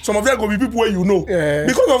house. Some of them go be people where you know. Yeah.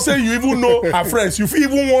 Because of say you even know her friends. You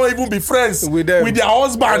even want even be friends with them, with their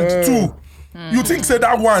husband too. You think say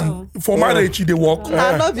that one for marriage they work?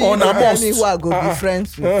 Not be you go tell me who I go be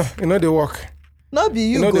friends with. You know they work. Not be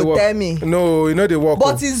you go tell me. No, you know they work.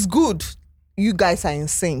 But it's good. You guys are in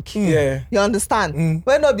sync. Yeah. You understand?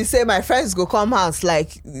 When no be say my friends go come house,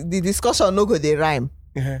 like the discussion no go dey rhyme.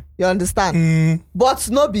 You understand? But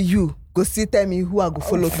no be you go still tell me who I go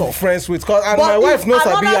follow talk. Friends with, cause and my wife knows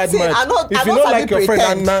I be hard man. If you don't like your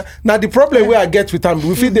friend, and now the problem where I get with them,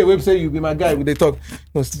 we feel the way say you be my guy, we they talk.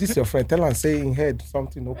 No, this your friend. Tell her say in head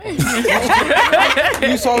something open.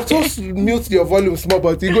 You supposed to mute your volume small,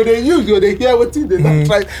 but you go they hear what they not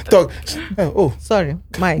try talk. Oh, sorry,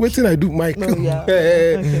 Mike. What thing I do, Mike? No, yeah.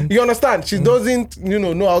 Okay. You understand? She doesn't,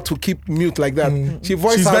 know how to keep mute like that. She's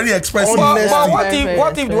very expressive. But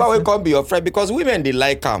what if the one will come be your friend? Because women they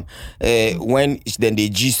like them. When then they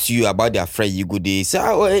gist you about their friend, you go they say,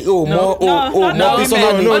 No. Let me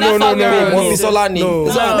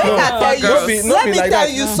tell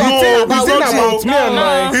you something about me and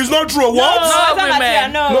my. It's not true. What?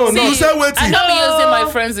 No. You say wait. I don't be using my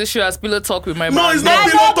friend's issue as pillow talk with my man. No, it's not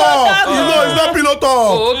pillow talk. No, it's not pillow talk.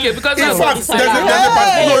 Oh, okay, because in fact, there's a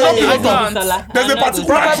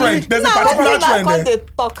particular trend. There's a particular trend. They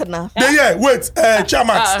talk now. Wait,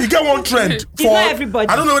 Chamax, you get one trend for. I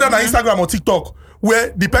don't know whether on Instagram or TikTok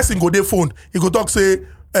where the person go their phone, he go talk say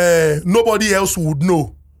nobody else would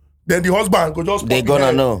know. Then the husband go just they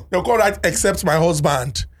gonna know. They'll call right except my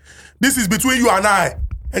husband. This is between you and I,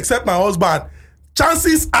 except my husband.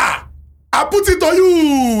 Chances are, I put it on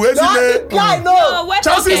you. No.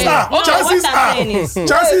 Chances are,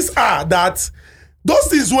 chances are that those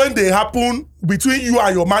things when they happen between you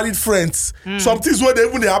and your married friends, some things when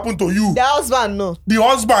they happen to you. The husband no. The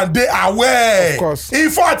husband, they are aware. Of course. In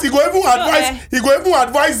fact, he go even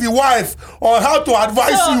advise the wife on how to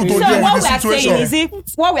advise you to deal with the situation.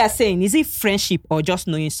 What we are saying, is it friendship or just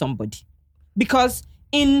knowing somebody? Because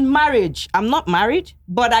in marriage, I'm not married,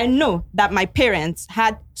 but I know that my parents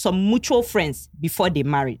had some mutual friends before they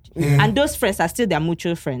married. And those friends are still their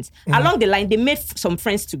mutual friends. Along the line, they made some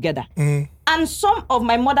friends together. And some of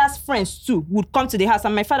my mother's friends too would come to the house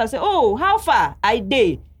and my father would say, oh, how far? I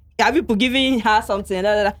did. Have you giving her something?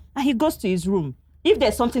 And he goes to his room. If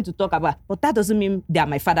there's something to talk about, but that doesn't mean they are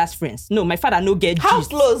my father's friends. No, my father no get How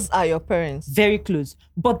gist. close are your parents? Very close.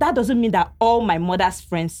 But that doesn't mean that all my mother's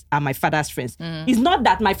friends are my father's friends. It's not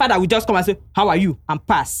that my father would just come and say, how are you? And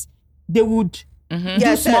pass. They would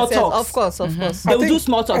do small talks. Of course. They would do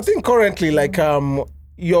small talks. I think currently, like,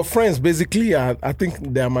 your friends basically are, I think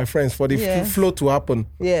they are my friends for the flow to happen.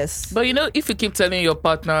 Yes. But you know, if you keep telling your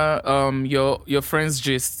partner your friend's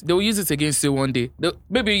gist, they will use it against you one day.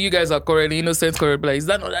 Maybe you guys are currently innocent, correct? Like, is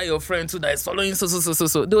that not that your friend too that is following so?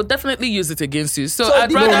 They will definitely use it against you. So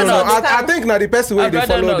I'd rather not. I think now the person way I'd they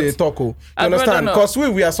rather follow not. the talk. You I'd rather understand? not. Because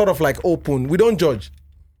we are sort of like open. We don't judge.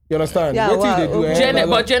 You understand? Yeah, What wow, they do? okay.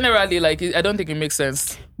 But generally, like, I don't think it makes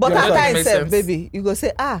sense. But Yeah, at that times, makes sense. baby, you go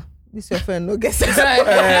say, this your friend, no guess.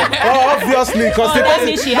 Obviously, because that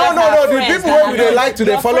means she has no. her The friends people that where are they not like to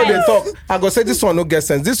they your follow friends. the talk. I go say this one no get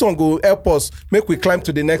sense. This one go help us make we climb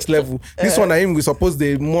to the next level. This one I him we suppose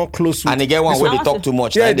they more close. And they get one This where one- they talk too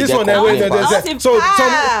much. Yeah, and they this get one they complain wait. back. So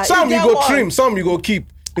some you you get go one. trim, some you go keep.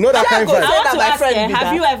 You know that Yeah, kind go of say vibe. I want that to my ask friend you, be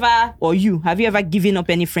have that. you ever given up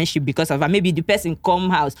any friendship because of her? Maybe the person come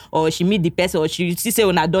house or she meet the person or she say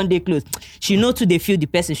when I don't they close. She know to they feel the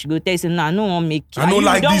person. She go tell you, say, no, I don't want make. I don't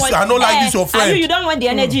like this. I don't like this your friend. And you don't want the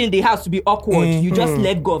energy in the house to be awkward. You just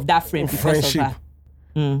let go of that friend because Friendship. of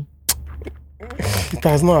her. It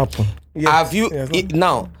has not happened. Yes. Have you Yes.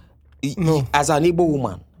 now? As an Igbo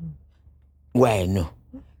woman, where I know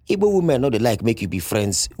Igbo women know they like make you be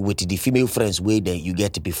friends with the female friends way that you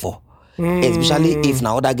get before. Especially if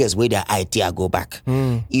now other girls where their IT go back.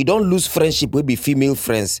 You don't lose friendship with be female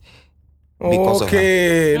friends because of her.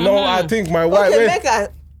 Okay, no, I think my wife. Okay, wait. make a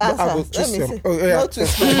I go answer. Let twist me them. see. Oh, yeah. No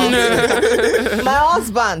twist my mouth. My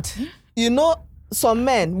husband, you know, some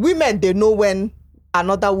women, they know when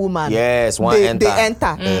another woman Yes, one they enter.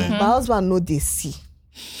 enter. My husband know they see.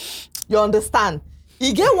 You understand?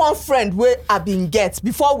 He get one friend where I been get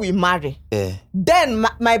before we marry. Yeah. Then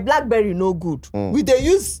my BlackBerry no good. We they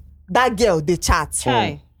use that girl they chat.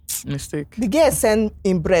 Chai. Mistake. The girl send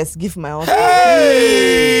in breast give my husband.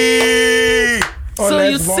 Hey! So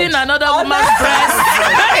Let's you vote. seen another woman's breast?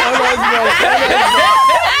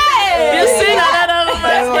 You seen another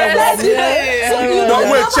woman's breast? So you No,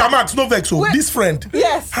 know, wait, Chamax, no vex. So Wait. this friend,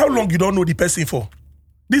 Yes. how long you don't know the person for?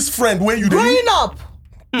 This friend where you growing up.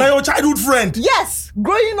 now your childhood friend. Yes,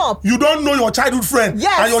 growing up. You don't know your childhood friend.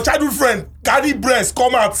 Yes. And your childhood friend carry breast,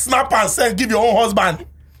 come out, snap and send, give your own husband.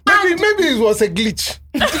 Maybe it was a glitch.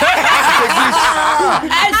 And And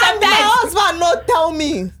my sometimes husband not tell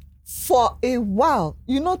me for a while.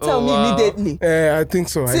 You not tell Oh, me wow. immediately. I think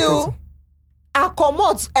so. Till I come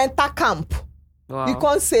out, enter camp. Wow. He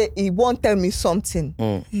can't say he won't tell me something.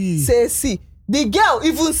 Say, see, the girl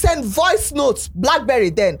even send voice notes, BlackBerry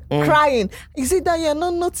then, crying. Is it that you're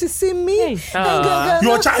not noticing me? Your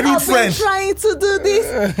childhood I've been friend. trying to do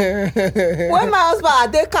this. When my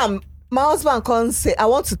husband, they come, my husband can't say, I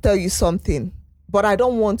want to tell you something, but I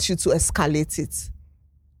don't want you to escalate it.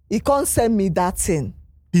 He can't send me that thing.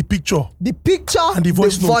 The picture. The picture, And the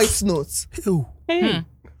voice notes. voice notes. Ew.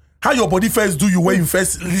 How your body first do you when you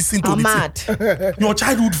first listen to I'm the mad. thing? Your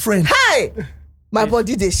childhood friend. Hey, my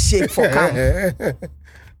body they shake for camp.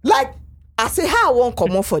 Like I say, how I won't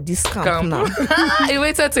come on for this camp now. He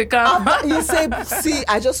waited to come. He say, see,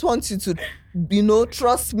 I just want you to,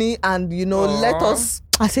 trust me and let us.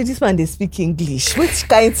 I say, this man they speak English. Which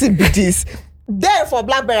kind of be this? There for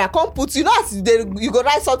BlackBerry, I can't put. You know, as you go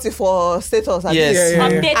write something for status. And Yes. this. Yeah.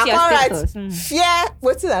 update I your can't status. write fear.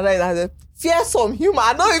 What's it I write? Fear some human.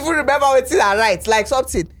 I don't even remember what I write. Like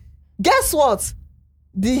something. Guess what?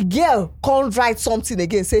 The girl can't write something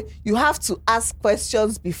again. Say you have to ask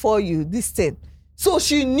questions before you this thing. So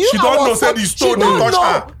she knew. She don't know, say the stone She don't dey touch know.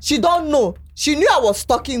 her. She don't know. She knew I was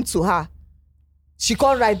talking to her. She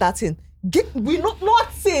can't write that thing. We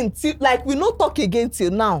not saying till like we not talk again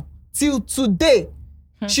till now. Till today.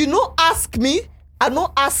 She no ask me. I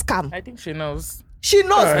no ask him. I think she knows. She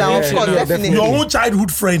knows now, yeah, of she course, knows, definitely. Your own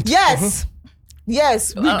childhood friend. Yes.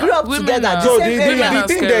 Yes, we grew up women together. are- The So same the area. are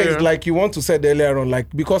thing there scarier. is like you want to say earlier on, like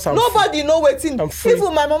because I'm Nobody know wetin. I'm free.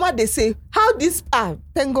 Even my mama dey say how this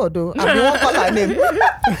thank God though I bin wan call her name.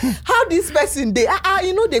 How this person dey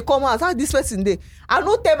you know they come out how this person dey. I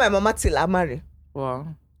no tell my mama till I marry. Wow.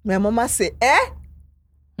 My mama say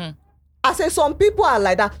I say some people are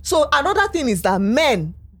like that. So another thing is that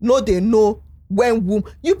men no dey know when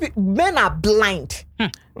men are blind.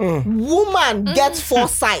 Woman get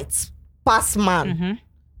foresight pass man.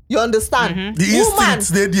 You understand? The instincts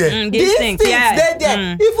they there. Mm, The these instincts things, yeah. dey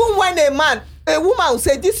there. Even when a woman will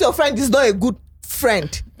say this your friend is not a good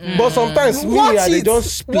friend. But sometimes me Watch they it.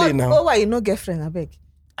 just play now. Oh, why you no get friend? Abeg.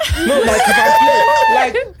 No, like if I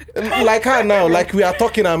play, like her now, like we are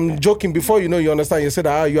talking, I'm joking. Before you understand, you said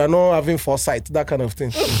you are not having foresight, that kind of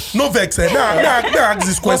thing. No vex. Now ask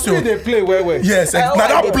this But still question. they play where. Yes, now why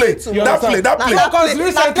that they play, play too that much? play, that Na play. that Because play-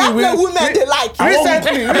 recently na that we- play women dey like.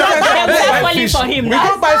 Recently, We are buy falling fish. for him We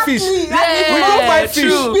now. go buy fish. Exactly. We go buy fish.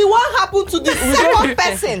 true. We wan happen to the second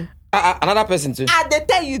person. Another person too. I dey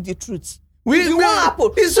tell you the truth. We wan happen.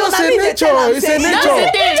 It's So just na a me dey nature. tell am It's a say- nature. That's the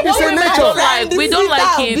thing. It's What a women nature. don't like, we don't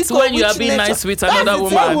like it when you are being nice with another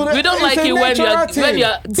woman. We don't like it when you are Be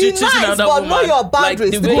treating nice, another but woman know your like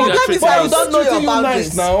boundaries. the The way you are problem is treating that you us. don't know your treating you nice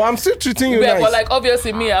boundaries. now. I'm still treating you Yeah, nice. but like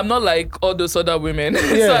obviously me, I'm not like all those other women.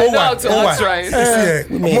 So Yeah. I know how to act right.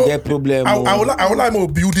 Women get problem. I would like to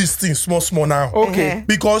build this thing small now. Okay.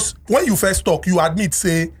 Because when you first talk, you admit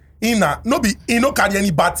say he no carry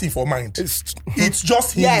any bad thing for mind. It's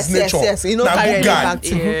just his Yes, nature. yes. He no Na carry good any guy. bad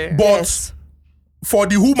thing. Yeah. But Yes. for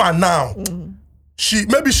the woman now, she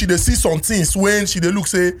dey see some things when she dey look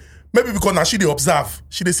say maybe because now she dey observe,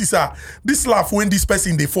 she dey see say this laugh when this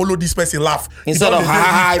person dey follow this person laugh Instead of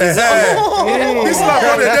this laugh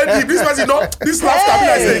no dey get deep, this person no this laugh can be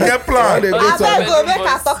like say e get plan. Abeg go make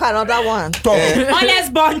I talk another one. Talk.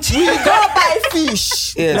 Honest bunch. We go buy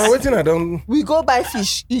fish. Yes. Now waiting, I don't. We go buy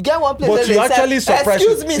fish. You get one place But where you they actually sell. surprised.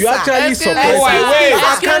 Excuse me, You sir. actually Excuse me, surprised. sir. Wait, I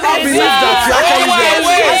Excuse cannot me, believe sir. that you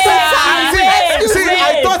actually. See,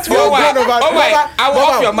 I thought you were going over. I will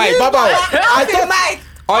off your mic. Baba, I Okay, thought. Mike.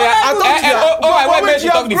 Oh yeah, I thought you wait, you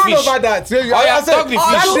talk have the grown fish. over that. So you, Oh, yeah, I said, talk the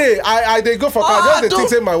that fish. day, I they go for car. Just the thing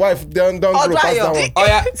say my wife don't grow past that one. Oh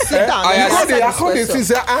yeah, Sit down. Oh, yeah, Let me sit I answer can't this see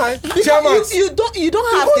question. say chairman. Because you don't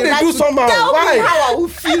have You the dey right do to somehow. tell Why? me how I will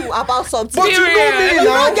feel about something. But you know me You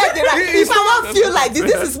now. don't get the right. It's If I don't feel like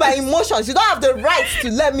this is my emotions. You don't have the right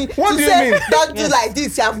to let me What to do you say mean? don't do like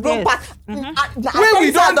this. You have grown past. When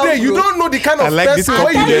we don't there, you don't know the kind of I like this person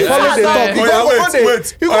where you compliment. dey follow the talk. You Oh, go yeah, come dey-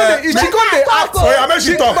 wait. you go dey- she come dey act. Oh yeah, make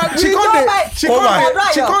she talk. She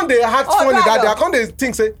come dey act funny that day. I come dey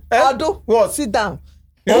think say, Odo, what? sit down.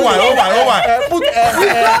 Oh my. Put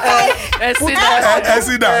Sit down.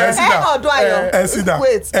 Sit down. Odo Ayo. Sit down.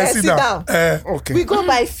 Wait, Sit down. okay. We go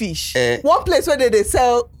buy fish. One place where they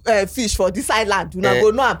sell fish for this island, una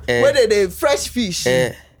go know am. Where they fresh fish.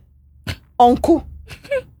 Uncle,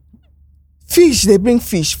 fish they bring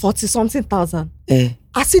fish 40-something thousand.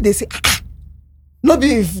 I see they say no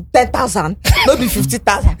be 10,000, no be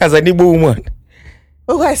 50,000. as an Igbo woman.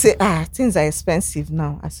 Oh, I say things are expensive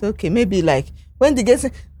now. I say okay, maybe like when the girl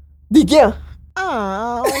say the girl.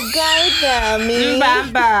 Guy, me.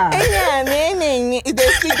 Bamba. They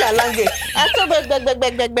speak their language. I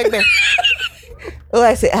say beg. Oh,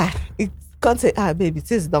 I say it can't say baby,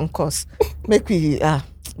 this don't cost. Make we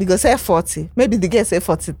go say 40. Maybe the girl say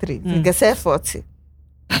 43. The girl say 40.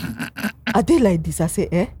 I did like this. I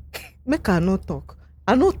say make I no talk.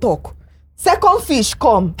 I no talk. Second fish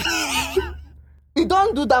come. You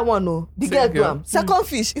don't do that one, no. The girl do am. Second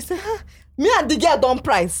fish. He say me and the girl don't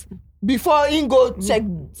price before he go check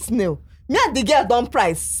snail. Me and the girl don't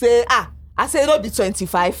price. Say I say no be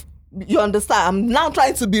 25. You understand? I'm now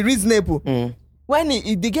trying to be reasonable. When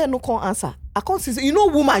the girl no come answer, I can't see. You know,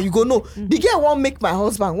 woman, you go know. The girl won't make my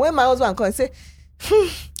husband. When my husband come and say,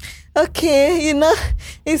 okay, you know,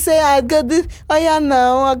 he say I got this. Oh yeah,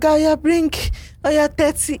 now I got your bring. Oh yeah,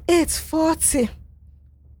 38, 40.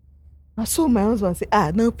 I saw my husband say,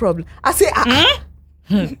 no problem. I say, I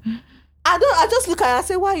just look at her. I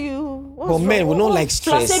say, why you? But men, we don't like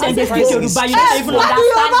stress. Say that they speak Yoruba, you don't even What the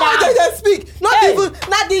Yoruba understand they speak? Not even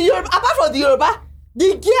not the Yoruba. Apart from the Yoruba,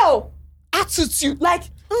 the girl attitude like.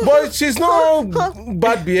 But she's not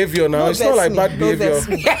bad behavior now. It's not like bad behavior. It's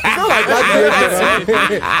not like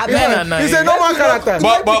bad behavior now. It's a normal character.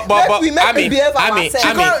 But we make behave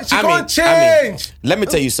ourselves. She can't change. Let me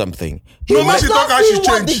tell you something. No, man, she talk how she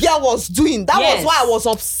what the change. girl was doing. That Yes. was why I was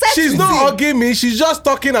upset. She's with not him. hugging me. She's just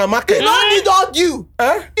talking her market. You don't need hug you.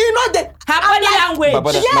 Eh? You know that Her body language. My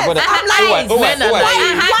brother, Yes, my brother. I'm like, men are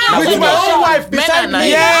naive. With my own wife Men beside are me.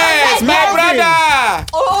 naive. Yes, my Loving. brother.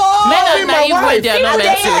 Oh, Men are Loving my naive when wife. they are You not know,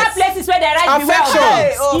 meant there are to. places where they write Affection.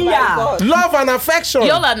 hey, oh my Yeah. God. Love and affection.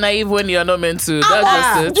 Y'all are naive when you're not meant to. I That's was-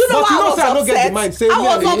 just it. do you know But why you I know, was say I don't get the upset? mind. Say I me and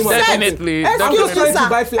was the woman. upset. Definitely. I'm Excuse just me, trying to sir.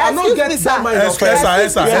 buy food. I don't Excuse get me, that sir. mind. of Yes, sir, yes, sir, You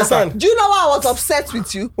yes, sir. understand? Do you know why I was upset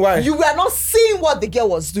with you? Why? You were not seeing what the girl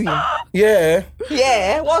was doing. Yeah.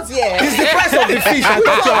 Yeah, what's yeah? It's the price of the fish. I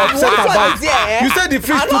thought you were upset Which one about. is yeah? You said the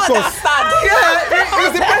fish I don't took us. understand. Yeah,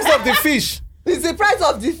 it's the price of the fish. It's the price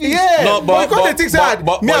of the fish. Yeah. No, but because the thing said,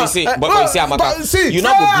 but you see, Amaka, but see, you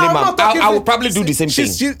not go I'm blame not am. talking I will for- probably do the same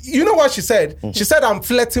thing. You know what she said? She said I'm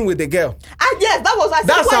flirting with the girl. Yes, that was I said.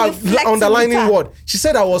 That's why her you flexing underlining with her? word. She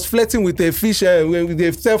said I was flirting with a fish. With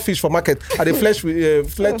they sell fish for market. And they flirt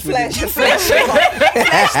with Flesh, the- flesh.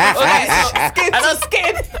 Okay,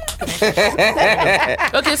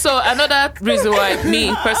 okay, so another reason why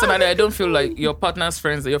me personally I don't feel like your partner's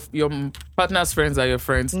friends, your partner's friends are your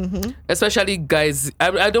friends, especially guys.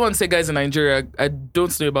 I don't want to say guys in Nigeria. I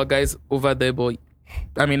don't know about guys over there, but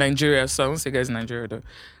I'm in Nigeria, so I won't say guys in Nigeria though.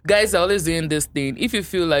 Guys are always doing this thing. If you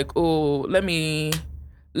feel like, oh, let me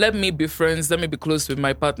be friends, let me be close with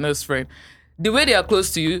my partner's friend, the way they are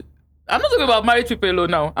close to you. I'm not talking about married people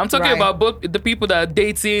alone now. I'm talking Right. about both the people that are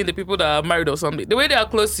dating, the people that are married or something. The way they are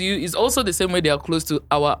close to you is also the same way they are close to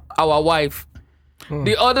our wife.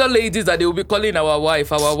 The other ladies that they will be calling our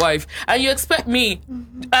wife. And you expect me,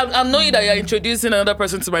 I'm knowing that you're introducing another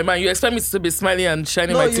person to my mind. You expect me to be smiling and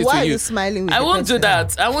shining No, my teeth why to are you. you smiling with I the won't do person?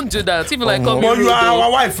 that. I won't do that. People like call me But you rude, are though.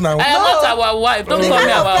 our wife now. I am not our wife. Don't The call me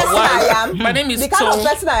kind of our person I wife. am. My name is The kind of Tom.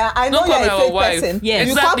 person I know Don't call you're me a our fake wife. person. Yes.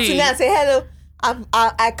 You come to Exactly. me and say hello.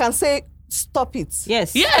 I can say stop it.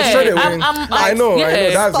 Yes. Yeah, Straight away. I'm I know. yeah.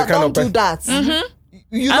 That's the Stop, kind don't of do person. that.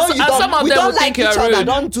 You know And you some don't. of We them don't will like think each you're other. rude.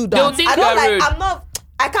 Don't do They'll that. think I don't you're like. rude. I'm not.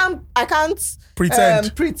 I can't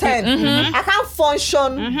Pretend. pretend. I can't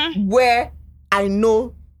function where I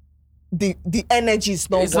know the energy is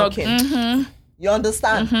not It's not- working. You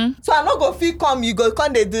understand? So I'm not gonna feel come. You go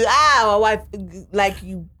come. They do our wife like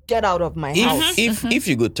you get out of my house. If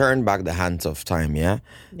you could turn back the hands of time, yeah.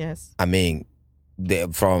 Yes. I mean,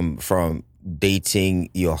 from dating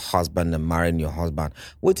your husband and marrying your husband,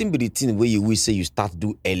 what be the thing where you wish say you start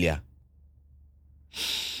do earlier?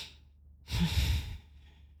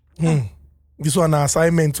 This one an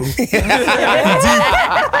assignment too. He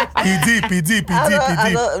deep.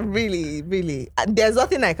 I don't really. There's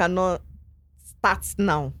nothing I cannot start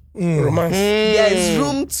now. Romance. There is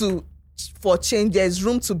room for change. There's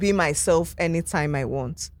room to be myself anytime I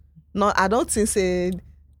want. No, I don't think say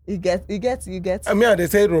you get. I mean, they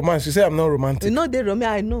say romance. You say I'm not romantic. You know the Romeo.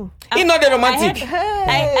 I know. He not the romantic.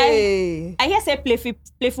 Hey. I hear say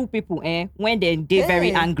playful people, when they very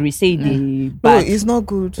Hey. angry, say they No, bad, it's not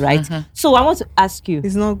good. right? So I want to ask you,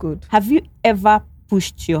 It's not good. have you ever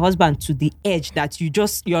pushed your husband to the edge that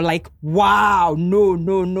you're like, wow,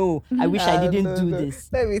 no, I wish I didn't No, do no. this.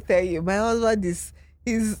 Let me tell you, my husband is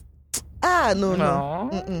no.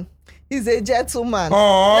 Mm-mm. He's a gentleman.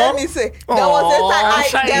 Aww. Let me say, there was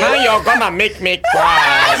a time Now you're gonna make me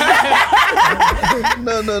cry.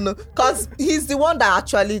 no. Because he's the one that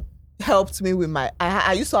actually helped me with my.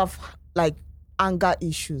 I used to have like anger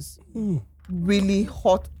issues, really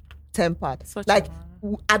hot tempered. Like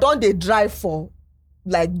I don't they drive for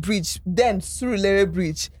like bridge. Then Surulere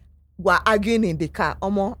Bridge, we're arguing in the car.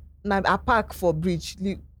 Now I park for bridge.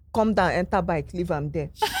 Come down, enter bike, leave him there.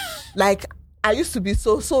 Like I used to be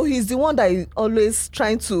so. He's the one that is always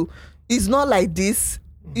trying to. It's not like this.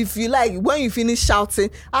 If you like, when you finish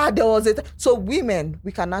shouting, there was a. So women,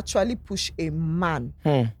 we can actually push a man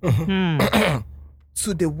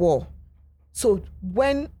to the wall. So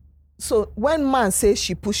when man says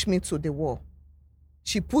she pushed me to the wall,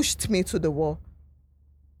 she pushed me to the wall,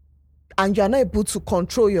 and you are not able to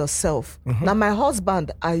control yourself. Now my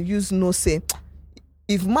husband, I use no say.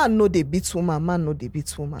 If man know they beat woman, man know they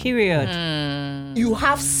beat woman. Period. You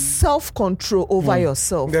have self-control over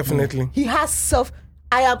yourself. Definitely. He has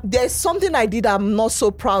there's something I did I'm not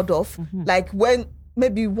so proud of. Like when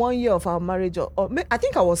maybe 1 year of our marriage, I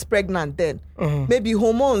think I was pregnant then. Maybe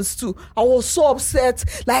hormones too. I was so upset,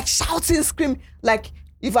 like shouting, screaming. Like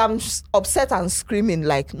if I'm upset and screaming,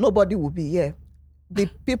 like nobody will be here. The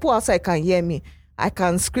people outside can hear me. I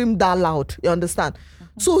can scream that loud. You understand?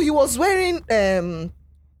 So he was wearing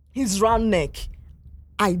his round neck.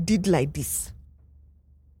 I did like this.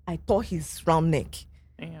 I tore his round neck.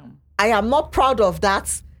 Damn. I am not proud of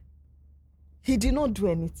that. He did not do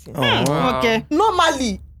anything. Okay.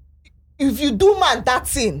 Normally, if you do man that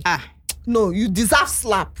thing, no, you deserve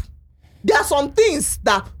slap. there are some things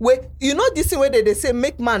that where you know this thing where they say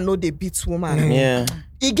make man know they beat woman. Yeah.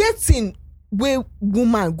 E get thing where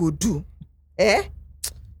woman go do,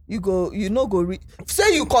 you no go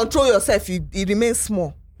say you control yourself, it remains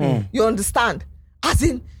small. You understand? As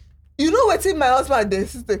in, you know what in my husband they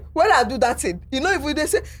say when I do that thing, you know if they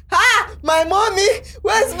say, my mommy,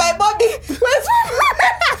 where's my mommy? Where's my mommy?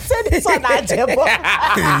 I said this on Ajebo.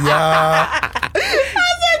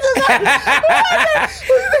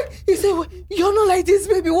 He said, well, you're not like this,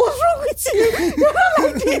 baby. What's wrong with you? You're not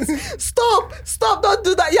like this. Stop, don't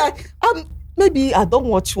do that. Yeah, maybe I don't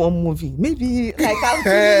watch one movie. Maybe like I'm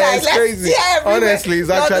feeling like it's crazy. Honestly, it's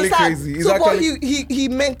actually crazy. It's so actually... he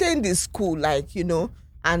maintained his school, like, you know,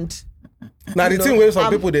 and now the thing where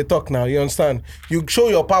some people they talk now, you understand? You show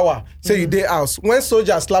your power, say you day house. When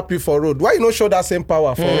soldiers slap you for road, why you not show that same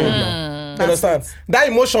power for road now? You understand? That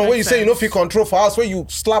emotion where you say you know feel control for house, where you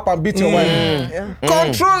slap and beat your wife.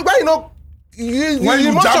 Control, why you know? When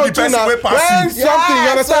you jump the person way past you. Something, you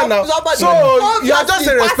understand now? So you are just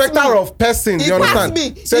a respecter of person, you understand?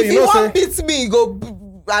 Me. So if you he know want beat me,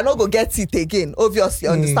 I not go get it again, obviously,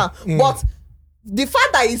 understand? But the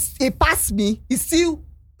fact that he passed me, he still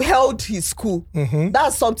held his school.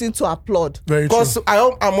 That's something to applaud. Very true. Because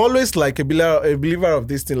I'm always like a believer of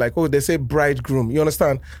this thing, like, they say bridegroom, you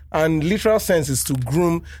understand? And literal sense is to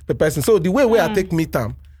groom the person. So the way I take me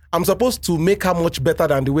time, I'm supposed to make her much better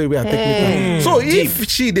than the way I take me time. So if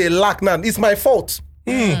she they lack now, it's my fault.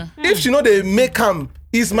 If she know they make him,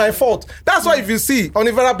 it's my fault. That's why if you see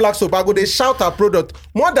Onivera Black Soap, I go they shout her product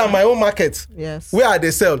more than my own market. Yes. Where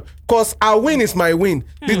they sell. Because our win is my win.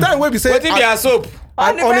 The time where we say What if they are soap?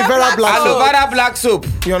 Onivera Black Soap. Aloe vera black soap.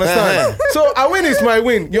 You understand? So a win is my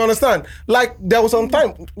win. You understand? Like there was some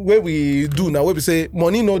time where we do now, where we say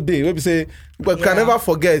money no day, where we say we can never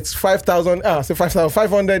forget 5,000,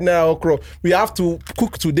 5,500 naira okra. We have to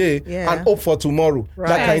cook today and hope for tomorrow.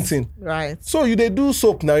 That kind of thing. Right. So they do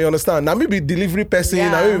soap now, you understand? Now maybe delivery person,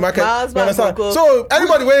 now maybe market. My You understand? husband So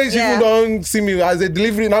anybody where you don't see me as a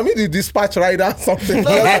delivery, now me the dispatch rider something.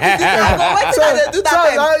 I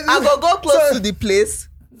go close to the place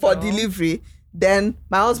for delivery. Then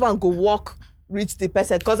my husband go walk reach the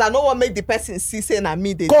person because I don't want to make the person see saying I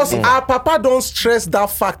me. Because our papa don't stress that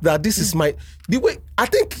fact that this is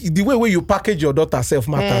the way where you package your daughter self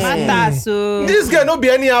matters. So This girl not be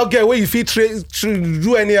anyhow girl where you feel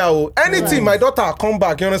do anyhow. Anything my daughter come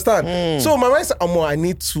back, you understand? So my wife said, I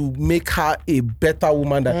need to make her a better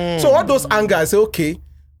woman. So all those anger, I say, okay,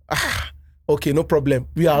 no problem.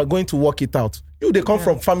 We are going to work it out. You they come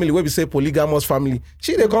from family where we say polygamous family.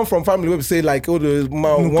 She they come from family where we say like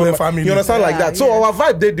nuclear family. You understand like that. So our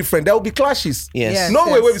vibe they different. There will be clashes. Yes. No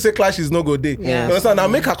way where we say clashes no go day. You understand? Now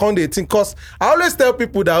make a content thing. Cause I always tell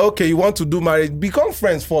people that you want to do marriage, become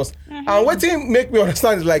friends first. And what thing make me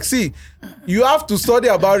understand is like, see, you have to study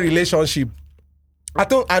about relationship.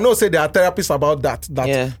 I know say there are therapists about that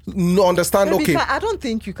no understand. Maybe I don't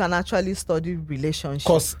think you can actually study relationship.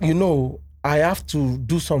 Cause I have to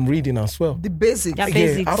do some reading as well. The basics. Yeah,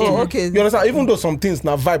 basics. Okay. You understand? Even though some things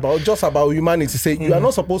now vibe or just about humanity, say you are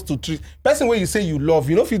not supposed to treat person where you say you love,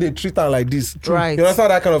 you know if they treat her like this. Right. You understand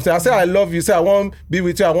that kind of thing? I say I love you, say I want to be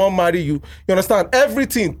with you, I want to marry you. You understand?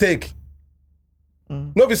 Everything take.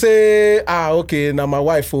 No be say, okay, now my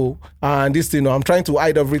wife, and this thing, I'm trying to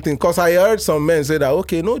hide everything. Because I heard some men say that,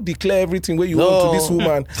 okay, no, declare everything where you want to this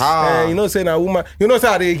woman. Say a woman,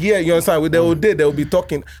 say they hear, you understand, with the whole day, they'll be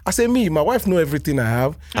talking. I say, my wife know everything I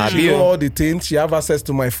have. She know all the things. She have access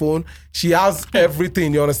to my phone. She has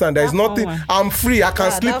everything, you understand? There's nothing. I'm free. I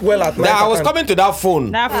can sleep well at night. Now, I was coming to that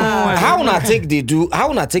phone. How not take they do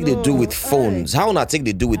with phones? How not take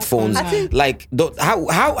they do with phones? Like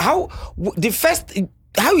how the first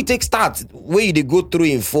how you take start where they go through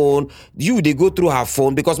in phone, they go through her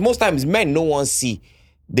phone because most times men no one see.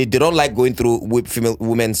 They don't like going through with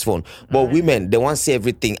women's phone, but women they want to see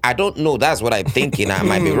everything. I don't know. That's what I'm thinking. I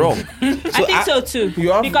might be wrong. I think so too.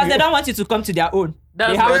 Because they don't want you to come to their own.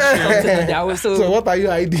 They have to come to their own. So what are you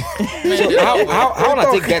hiding? So how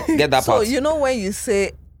not take get that part? So you know when you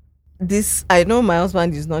say this, I know my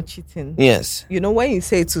husband is not cheating. Yes. You know when you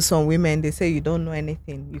say to some women, they say you don't know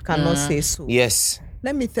anything. You cannot say so. Yes.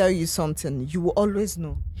 Let me tell you something. You will always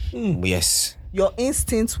know. Yes. Your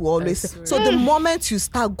instincts will always say. So the moment you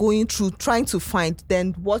start going through trying to find,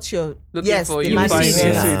 then what you're looking for, you man find is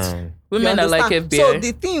it. Women are like FBI. So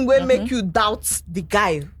the thing will make you doubt the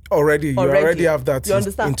guy. You already have that. You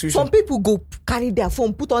understand? Intuition. Some people go carry their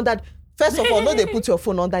phone, put on that. First of all, no, they put your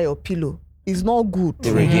phone under your pillow. It's not good.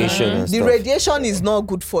 The radiation. And the stuff. radiation is not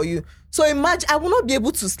good for you. So imagine I will not be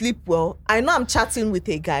able to sleep well. I know I'm chatting with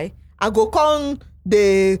a guy. I go come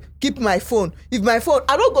they keep my phone. If my phone,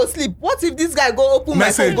 I don't go sleep. What if this guy go open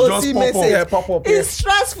Message my phone, go just see pop up. message? Yeah, pop up, It's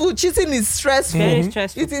stressful. Cheating is stressful. Very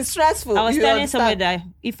stressful. It is stressful. I was You telling understand? somebody that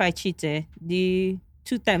if I cheat, the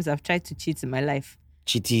 2 times I've tried to cheat in my life,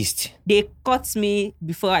 Cheatist. they caught me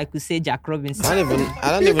before I could say Jack Robinson. I don't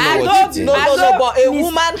even know I what don't cheating No, is. no, but a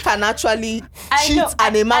woman can actually cheat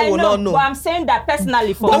and a man will not know. But I'm saying that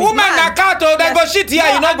personally for The me. woman na cat oh, they go shit here,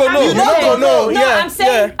 you not go know. You not go know. No, Yeah, I'm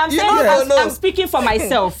saying, yeah. You not go know. I'm speaking for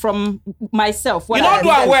myself, from myself. You not do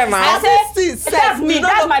it well now. I say, This is that's self. me. You know,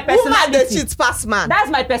 That's my Woman they personality. cheat past man. That's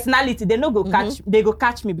my personality. They no go catch. They go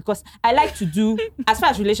catch me because I like to do, as far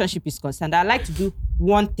as relationship is concerned, I like to do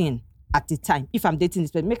one thing at a time. If I'm dating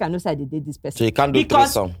this person, make I know say I dey date this person. So you can't do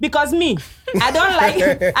threesome. Because me, I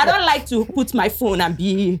don't like to put my phone and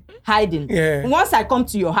be hiding. Yeah. Once I come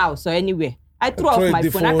to your house or anywhere, I throw Throw off my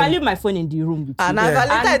the phone. I phone. can leave my phone in the room with And you. on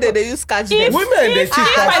Valentine And Day, they use catch them. If, Women, they if, cheat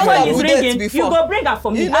if fast my well. phone is Who dates ringing, before? you go bring her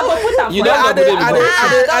for me. You I know- go put her You for don't you. know the Are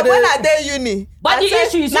they- Ah, when I dey uni. But I the say,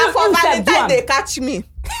 issue is now you for yourself do Valentine am. they catch me.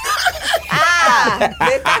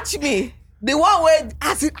 They catch me. The one where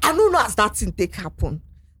as it, I don't know as that thing take happen.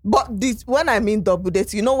 But this, when I mean double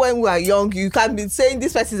date, you know, when we are young, you can be saying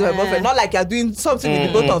this person is my boyfriend, not like you're doing something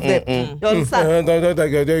with the both of them. You understand? Don't you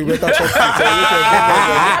better stop it.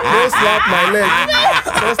 Don't slap my leg.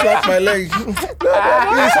 Don't slap my leg.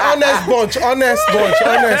 Please, honest bunch. Honest, Don't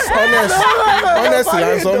handsome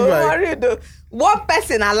worry, guy. don't worry, though. One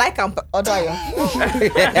person I like and other.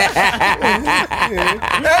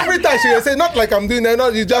 Every time she will say, not like I'm doing that, no,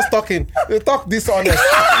 you just talking. You talk this honest.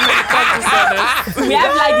 We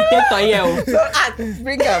have lie detector here. Oh. So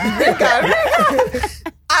bring her.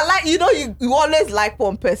 I like, you know, you always like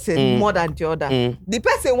one person more than the other. The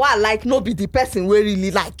person who I like no be the person who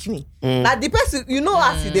really like me. Now the person, you know,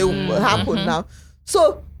 as it dey happen now.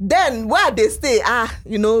 So then where they stay,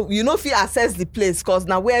 you know if you access the place, cause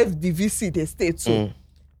now where the VC they stay too.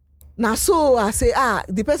 Now so I say,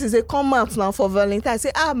 the person say come out now for Valentine. I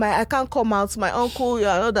say, I can't come out. My uncle, you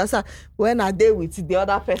know that. When I dey with the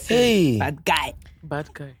other person. Hey. Bad guy.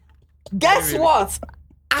 Bad guy. Guess what?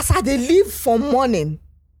 As I dey leave from morning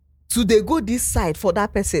to dey go this side for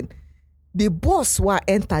that person, the boss will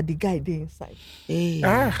enter, the guy dey inside.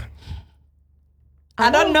 I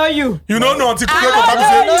don't know you. You don't know until I you don't come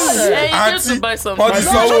know and say, Yeah, you get to Auntie, buy something. all the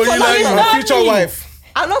No, sorrow no, you no, like. no. My future wife.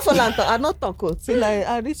 I not for lantern, I not talk o till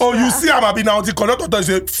I reach. Oh, you see I'm happy now until conductor talk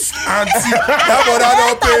say, Auntie, that brother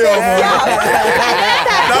don't pay your money.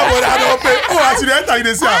 That brother don't pay. Oh, as you dey enter, you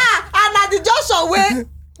dey see am. And at the junction where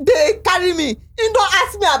they carry me, he don't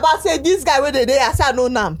ask me about say this guy where they dey. I say I know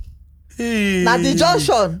nam. Hey. Na the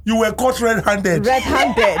junction, You were caught red-handed.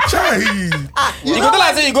 red-handed. Chai. You You know go tell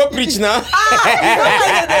her say you go preach now.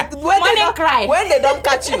 When they cry. when they don't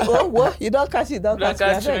catch you, what? You don't catch you, don't Don't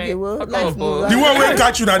catch me. catch I beg me. you, oh, Fuck life off, move. oh. The one wey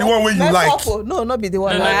catch you na the one wey you Mess like. up, oh. No, not be the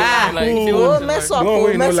one. No, like. I don't like. The Oh, one mess you up, The one oh,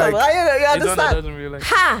 wey you mess no up. like. You The one that understand? doesn't really like.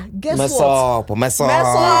 Ha, guess Mess what? up, mess up. Mess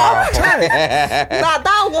up. Now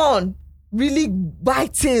that one really buy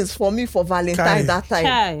things for me for Valentine Kai. that time.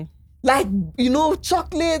 Chai. Like, you know,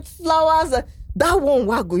 chocolate, flowers. That one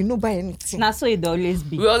wago, you no buy anything. Now so it always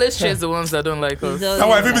be. We always chase the ones that don't like us. That's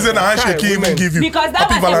why people say na handshake he even give you. Because that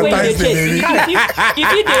Happy was when Valentine's you Day, dey baby.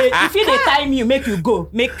 chase. If you dey time you, make you go,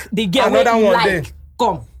 make the girl wey Another you one like dey.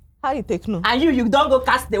 come, How you take no? and you don't go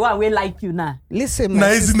cast the one wey like you now. Listen, Na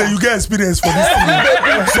my easy sister. you get experience for this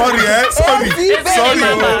thing. Sorry,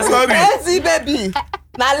 sorry. Easy baby.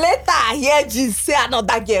 Now later I hear Jesus say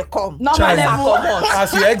another girl come. Normal Chai. level.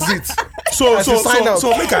 As you exit. So As you sign out.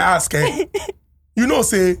 make I ask, you know,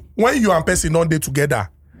 say when you and person don't dey together,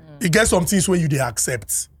 you get some things when you dey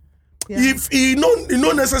accept. If e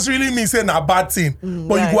no necessarily mean say na bad thing,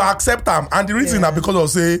 but you go accept them, and the reason na because of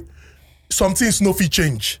say some things no fit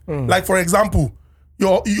change. Like for example,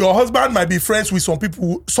 your husband might be friends with some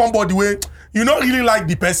people, somebody where you not really like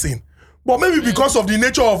the person, but maybe because of the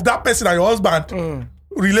nature of that person and your husband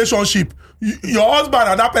relationship, your husband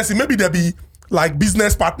and that person maybe they be like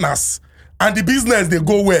business partners, and the business they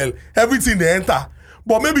go well, everything they enter.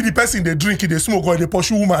 But maybe the person they drink, they smoke, or they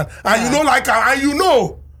pursue woman, and you know like her, and you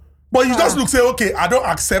know. But you just look say, okay, I don't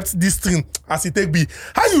accept this thing as it take be.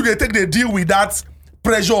 How you they take the deal with that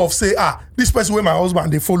pressure of say, this person where my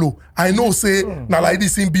husband they follow. I know say na like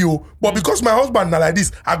this in BO, but because my husband na like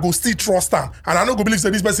this, I go still trust him, and I don't go believe say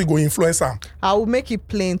this person go influence him. I will make it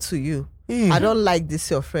plain to you. I don't like this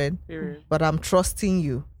your friend, but I'm trusting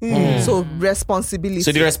you. So responsibility.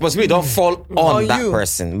 So the responsibility don't fall on that you.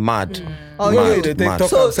 person. Mad. On Mad. you. Mad.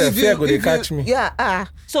 So if they catch me. Yeah,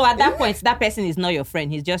 So at that point, that person is not your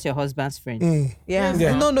friend. He's just your husband's friend. yeah.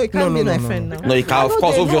 No, it can't be my friend now. No, you can't. Of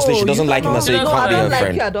course, obviously, she doesn't like him, so you No, can't I be her don't like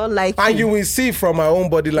friend. you. I don't like And you you. will see from my own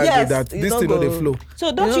body language Yes, that you this don't thing don't go- dey flow.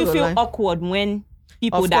 So don't You you know the feel line. awkward when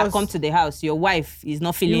people Of that course. come to the house, your wife is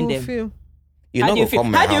not feeling You them? feel. You're How not do you gonna feel?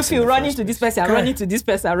 come my How do you house in feel the running first to this place. person, running to this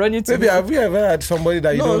person, running to Maybe this? have you ever had somebody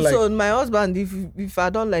that you No, don't like? so my husband, if I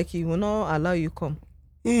don't like you, will not allow you come.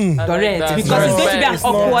 Correct, because it's No, going to be an it's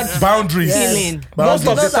not. awkward Boundaries. feeling. Most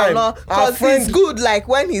of the Those are time, not, our because friends, it's good. Like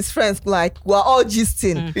when his friends, like we're all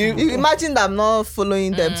gisting. You imagine that I'm not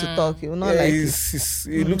following them to talk. You will not like it.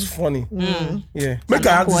 it looks funny. Yeah. Make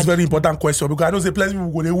I ask this awkward. very important question because I know say plenty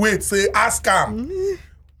people go dey wait say ask am.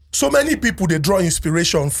 So many people they draw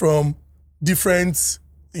inspiration from different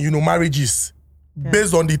marriages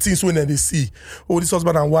based on the things when they see. Oh, this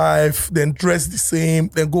husband and wife, then dress the same,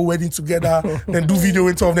 then go wedding together, then do video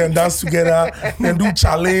with two of them dance together, then do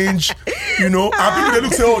challenge. And people they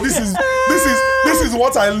look say, oh, this is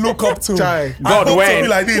what I look up to. Chai. I God hope when. to be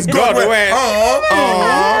like this. God when.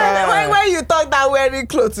 When you talk that wearing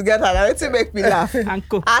clothes together, that it make me laugh.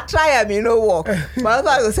 Uncle. I try and you know walk. My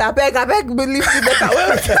husband will say, I beg, believe you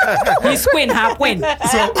better. His queen, her queen.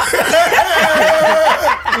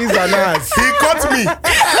 He's an ass. He caught me.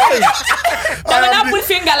 They will not put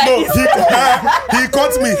finger like No, this. he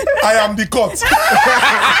caught me. I am the cut.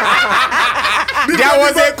 There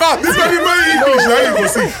was a cut. This very very English. Now you go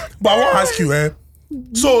see. But I want to ask you,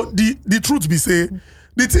 so the truth be say,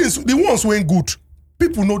 the ones when good,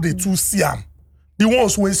 people know they too see them. The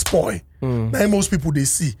ones when spoil, now most people they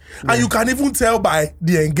see, and you can even tell by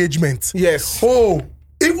the engagement. Yes. Oh,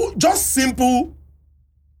 even just simple.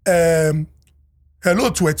 Hello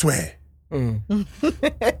to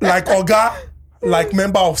like Oga, like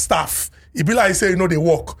member of staff. It be like say they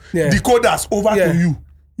work. Yeah. Decoders over Yeah. to you.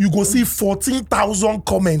 You go see 14,000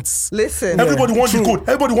 comments. Listen. Everybody want the True. code.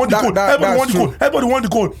 Everybody want the That- code. that- Everybody that's want the true. code. Everybody want the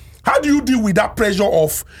code. How do you deal with that pressure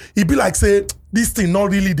of it be like say this thing not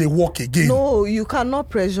really they work again? No, you cannot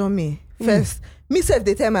pressure me. First, me self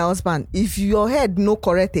they tell my husband, if your head no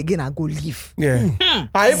correct again, I go leave. Yeah.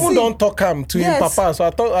 I even don't talk him to him, Yes. Papa. So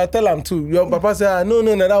I tell him too. Your Papa say, no,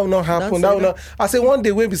 that will not happen. Don't That say will not. I say one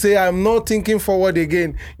day when we say I'm not thinking forward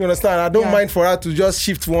again. You understand? I don't Yeah. mind for her to just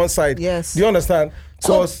shift to one side. Yes. Do you understand?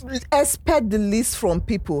 So Because expect the list from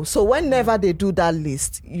people. So whenever they do that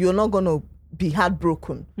list, you're not gonna be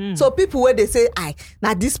heartbroken. So people where they say, "I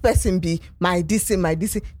now this person be my this thing,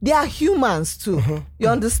 they are humans too. You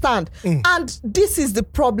understand? And this is the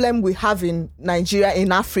problem we have in Nigeria,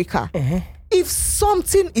 in Africa. If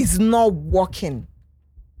something is not working,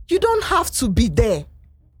 you don't have to be there.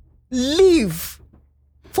 Leave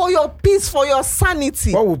for your peace, for your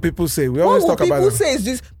sanity. what will people say? We What always will talk about people it. say is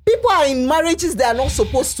this: people are in marriages they are not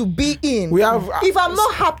supposed to be in. We have- If I'm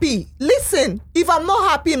not happy, listen. If I'm not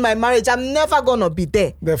happy in my marriage, I'm never gonna be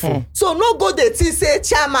there. Therefore, So no go there till say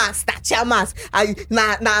chairmans, that chairmans.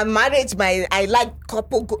 I marriage I like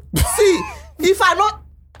couple. See, if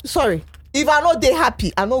I not dey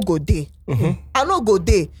happy, I no go there. I no go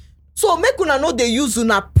there. So make una no dey use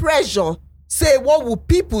una pressure. Say what will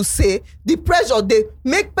people say? The pressure they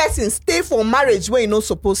make person stay for marriage where you no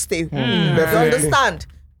supposed stay. You Definitely. understand?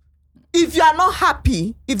 If you are not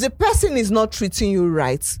happy, if the person is not treating you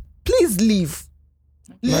right, please leave.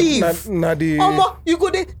 Leave. na the Omo, you go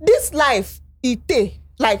dey this life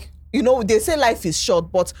like they say life is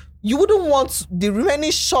short, but you wouldn't want the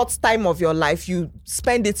remaining short time of your life you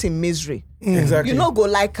spend it in misery. exactly. You no go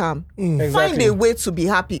like am. Find Exactly. a way to be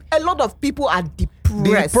happy. A lot of people are The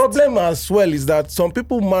depressed. problem as well is that some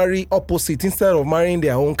people marry opposite instead of marrying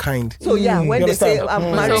their own kind. So when You they say understand?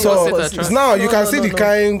 I'm married, So opposite. Now you No, can no, see no, the no.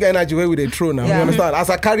 kind energy where we dey throw now. Yeah. You understand? As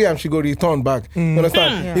I carry am, she go return back. You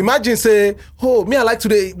understand? Yeah. Imagine say, oh, me I like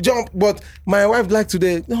today jump, but my wife like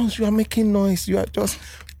today. No, you are making noise. You are just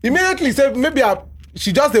immediately say maybe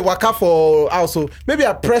she just dey waka for house. So maybe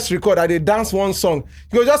I press record. I dey dance one song.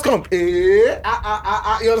 You go just come. You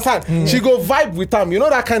understand? She go vibe with them. You know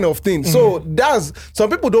that kind of thing. So that's some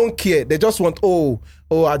people don't care. They just want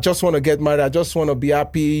I just want to get married. I just want to be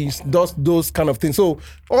happy. Those kind of things. So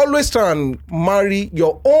always try and marry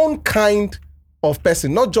your own kind of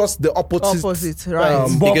person, not just the opposite. Opposite, right.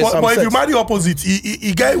 But because if you sex. marry opposite,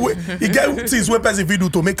 he get things where person fit do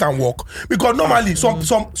to make am work. Because normally some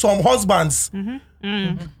husbands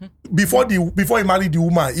before he marry the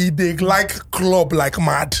woman, he dey like club like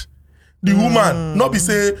mad. the woman, not be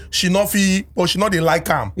say she not feel or she not they like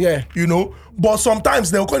him. Yeah. You know, but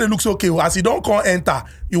sometimes they'll kind of look okay. As you don't come enter,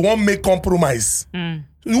 you won't make compromise. Man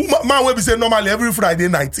will be say normally every Friday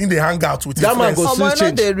night in the hang out with his That man friends. go still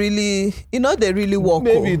change. They really work.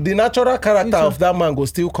 Maybe the natural character of that man go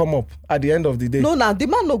still come up at the end of the day. No, now the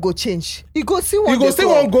man no go change. He go see one. You go still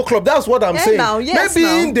want go club. That's what I'm saying. Now, yes, maybe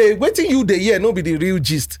now. in the waiting you the year, no be the real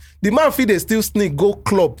gist. The man feel they still sneak go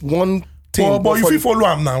club one thing. But if you follow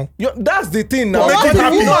him now, that's the thing now. But what if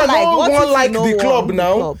you You don't like- what if you like don't the club want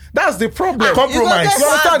now. the club? That's the problem. Compromise. You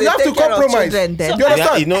understand? You have to compromise. You You Yeah,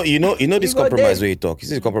 understand? you know this go compromise there. where you talk.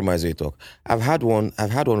 This is the compromise where you talk. I've had one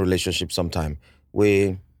relationship sometime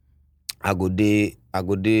where I go day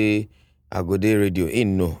radio.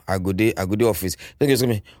 I go day office. Then you ask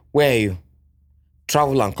me, where are you?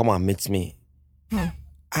 Travel and come and meet me.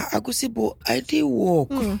 I go say, but I did work.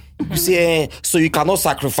 You say, so you cannot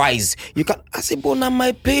sacrifice. You can. I say, but now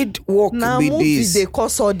my paid work Now be movie this. they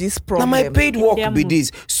cause all this Now problem. my paid work Yeah, be move.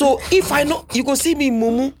 this. So if I know, you go see me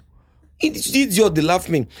mumu. Idiot, they laugh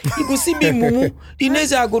me. You go see me mumu. The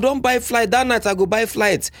next day I go don't buy flight. That night I go buy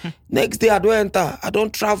flight. Next day I don't enter. I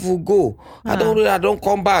don't travel. Go. I don't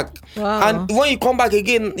come back. Wow. And when you come back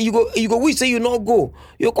again, you go. We say you not go.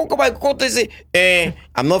 You come back. Come to say,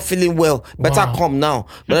 I'm not feeling well. Better come now.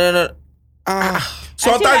 No. sometimes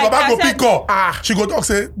I feel like Baba I go said- pick up. She go talk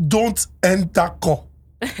say, don't enter car.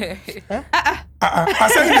 I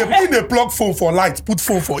said in the plug phone for light, put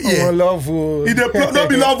phone for Oh, ear. love. Oh. In the plug, don't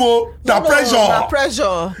be love, oh, the No, pressure. na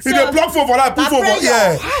pressure. In the plug phone for light, put Na phone for pressure.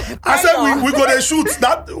 ear. I said we go to shoot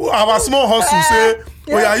that our small hustle say,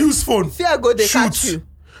 oh yeah, use phone. Fear go dey catch Shoot. you.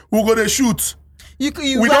 We go to shoot. You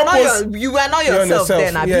We were don't not post- you were not You and yourself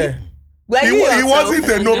then, Abi. yeah. Were you He yourself? wasn't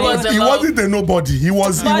a nobody. He wasn't a nobody. He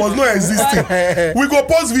was not existing. We go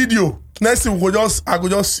post video. Next thing I go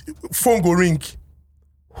just phone go ring.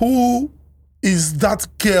 Who is that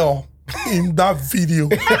girl in that video?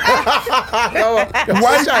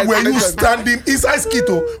 Why were you standing inside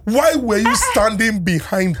Skito? Why were you standing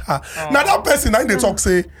behind her? Now that person I they talk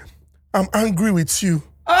say, I'm angry with you.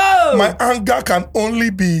 My anger can only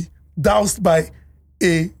be doused by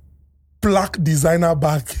a black designer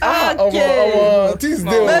bag. Things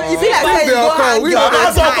Maybe you feel like say you go hang We your don't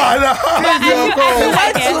That's head all high. I You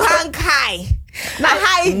went to hang high. Na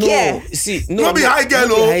high No, girl. see, No be high girl,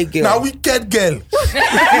 no be oh. high girl. Now wicked girl. This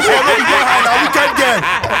one no be girl high, now wicked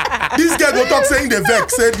girl. This girl go talk saying the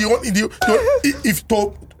vex. Say if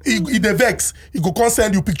the vex, he go come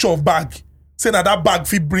send you picture of bag. Say that bag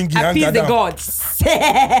fit bring you Appease anger the down. gods.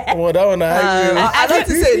 Oh, that one I don't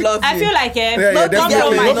think say love I you. feel like yeah, don't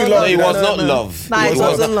definitely. compromise. Not No, love. it was No, not no. love. Nah, it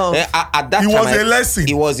wasn't love. At that It time, was a lesson.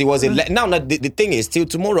 It was a now the thing is still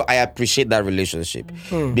tomorrow I appreciate that relationship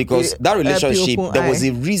because that relationship open there was eye.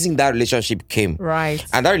 a reason that relationship came. Right.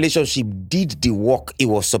 And that relationship did the work it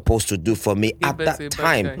was supposed to do for me at better, that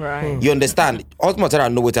time. better. Right. You understand? Ultimately, I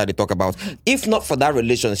know what they talk about. If not for that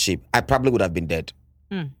relationship, I probably would have been dead.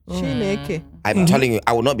 Chineke. I'm telling you,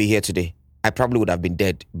 I would not be here today. I probably would have been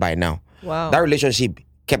dead by now. Wow. That relationship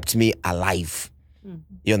kept me alive.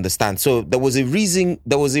 You understand? So there was a reason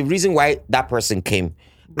why that person came.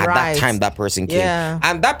 At that Right. time that person came. Yeah.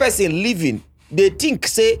 And that person living, they think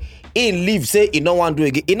say he live, say he no want do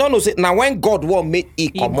again. He no know say now when God want make he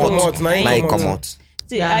come come out. out, now he Now he come come out. out.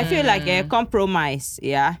 See, I feel like a compromise,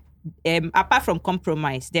 yeah. Apart from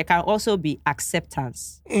compromise, there can also be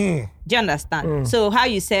acceptance. Do you understand? So how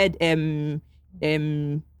you said,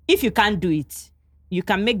 if you can't do it, you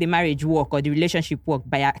can make the marriage work or the relationship work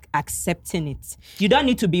by accepting it. You don't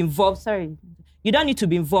need to be involved. Sorry, you don't need to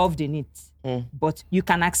be involved in it, but you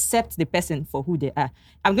can accept the person for who they are.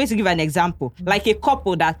 I'm going to give an example, like a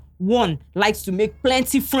couple that one likes to make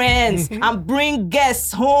plenty friends and bring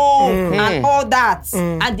guests home and all that,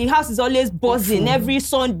 and the house is always buzzing every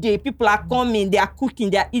Sunday. People are coming, they are cooking,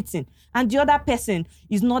 they are eating, and the other person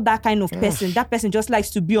is not that kind of person. That person just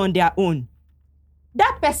likes to be on their own.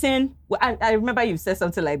 That person, I remember you said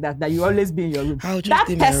something like that you always be in your room. I'll just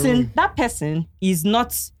be in my room. That person is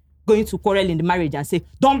not going to quarrel in the marriage and say,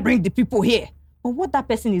 don't bring the people here. But what that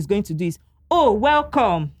person is going to do is, oh,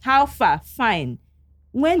 welcome, how far, fine.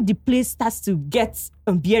 When the place starts to get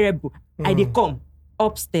unbearable, I they come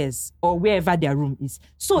upstairs or wherever their room is.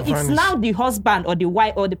 So it's now the husband or the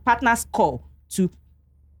wife or the partner's call to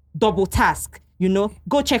double task.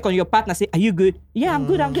 go check on your partner. Say, are you good? Yeah, I'm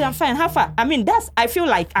good. I'm fine. How far? I mean, I feel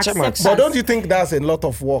like acceptance. But don't you think that's a lot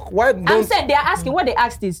of work? Why don't? I'm saying they're asking. What they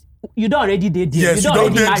asked is, you don't already date. Yes, you don't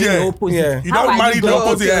already marry the opposite. Yeah. You don't marry the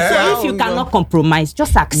opposite. So if you cannot compromise,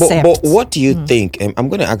 just accept. But what do you think? I'm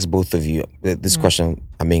going to ask both of you this question.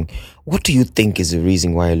 I mean, what do you think is the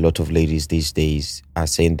reason why a lot of ladies these days are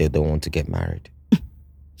saying they don't want to get married?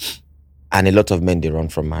 And a lot of men, they run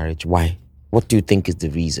from marriage. Why? What do you think is the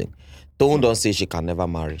reason? Don't say she can never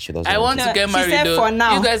marry. She doesn't. I want to get She married said though. for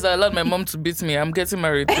now. You guys allowed my mom to beat me. I'm getting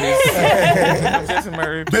married, please. I'm getting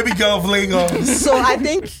married. Baby girl of Lagos. So I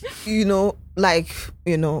think,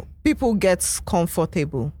 people get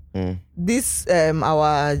comfortable. This,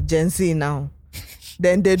 our Gen Z now,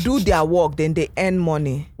 then they do their work, then they earn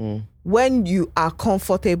money. When you are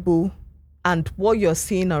comfortable and what you're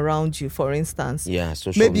seeing around you, for instance,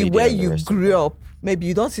 social maybe media where and the you rest of grew up, maybe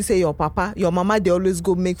you don't see say your papa, your mama, they always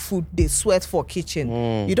go make food, they sweat for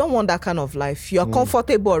kitchen. You don't want that kind of life. You're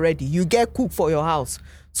comfortable already. You get cook for your house.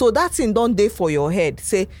 So that thing don't dey for your head.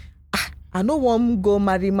 Say, I no want go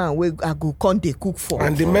marry man where I go come they cook for.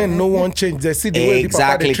 And the men no one change. They see the way the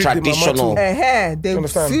papa they treat traditional. the mama too. They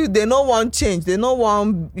understand? see they no want change. They no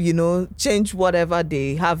want change whatever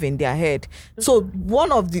they have in their head. So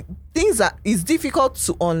one of the things that is difficult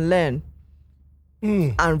to unlearn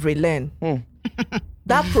and relearn.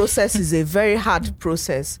 That process is a very hard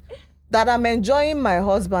process. That I'm enjoying my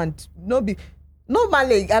husband.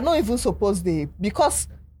 Normally I don't even suppose they, because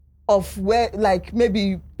of where, like,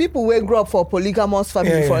 maybe people will grow up for polygamous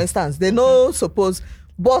family, for instance, they no suppose,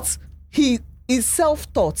 but he is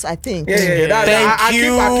self-taught, I think. Thank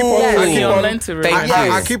you.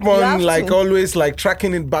 I keep on like to. always like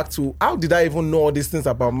tracking it back to how did I even know all these things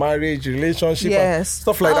about marriage, relationship, and Yes.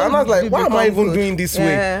 stuff like that. How And I was like, did why you am I become even good? doing this Yeah,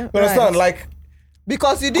 way? You understand? right. Like,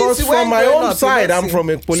 Because you did because see from when my growing own up, you side, don't I'm see. from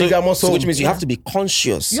a polygamous So home. which means you have to be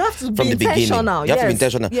conscious. You have to from be the beginning. intentional, You have to be yes,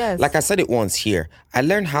 intentional. yes. Like I said it once here, I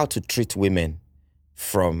learned how to treat women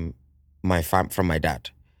from my from my dad,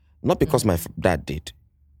 not because my dad did,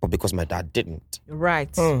 but because my dad didn't.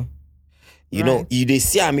 Right. You know, they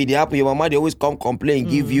see me, they happen. Your mama, they always come complain,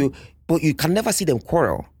 give you, but you can never see them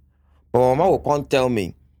quarrel. But my mama will come tell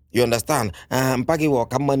me. You understand? Pagi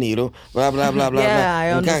work money, you know, blah blah blah blah. Yeah, blah.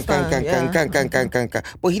 I understand. Can.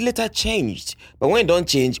 But he later changed. But when he don't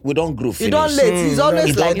change, we don't grow. You Finish. don't late. He's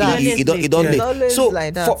always like that. You don't He's late. always So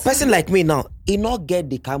like that. for a person like me now, he not get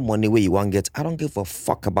the kind of money where you want get. I don't give a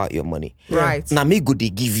fuck about your money. Right. Now me good they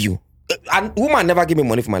give you. And woman never give me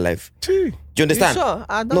money for my life. Do you understand? You sure?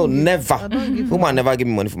 I don't No, give- never. I don't give Woman never give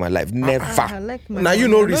me money for my life. Never. I like my Now you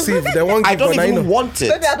money. know receive. They want I give, don't but now you even know. want it.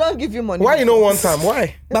 Baby, I don't give you money. Why you know one time?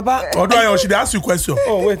 Why? Baba, Although she dey ask you question.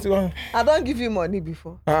 Oh wait, go on. I don't give you money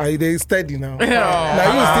before. They steady now.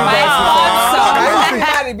 Now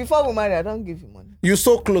Before we marry, I don't give you money. you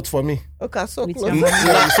sew clothes for me. Okay, so With close. your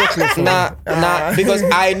money. nah, because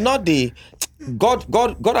I know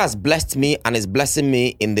God has blessed me and is blessing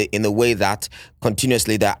me in the way that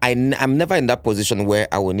continuously that I'm never in that position where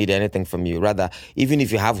I will need anything from you. Rather, even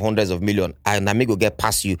if you have hundreds of millions, I may go get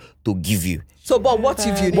past you to give you. So, but what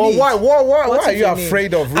if you But need? why What are if you you need?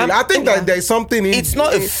 afraid of? Really? I think that there's something in It's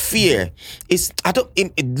not a fear. It's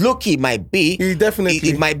low-key, it might be. It definitely-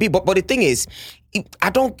 it might be. But the thing is,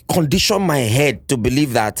 I don't condition my head to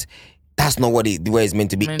believe that that's not the way it's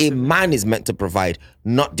meant to be. Meant A to be. man is meant to provide,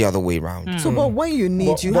 not the other way around. So, but when you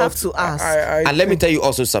need, you have to ask. And let me tell you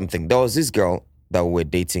also something. There was this girl that we were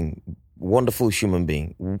dating. Wonderful human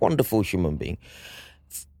being.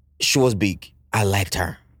 She was big. I liked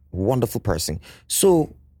her. Wonderful person.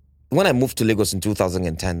 So when I moved to Lagos in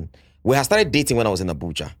 2010, we had started dating when I was in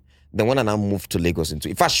Abuja. Then when I now moved to Lagos, in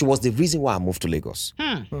fact, she was the reason why I moved to Lagos.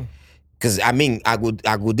 Because I mean, I go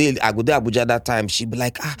there Abuja that time. She'd be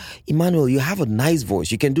like, Emmanuel, you have a nice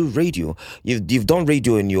voice. You can do radio. You've done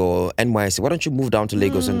radio in your NYC. Why don't you move down to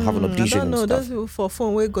Lagos and have an I audition don't know. and Those stuff? people for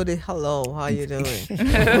phone, we go the hello. How you doing?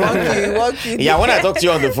 Walking. Yeah, when I talk to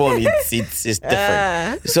you on the phone, it's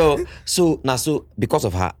different. So because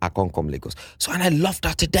of her, I can't come Lagos. So and I loved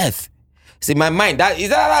her to death. See, my mind, that is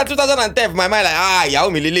that 2010. My mind, like,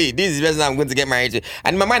 Yaomi Lily, this is the person I'm going to get married to.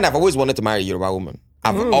 And in my mind, I've always wanted to marry a Yoruba woman.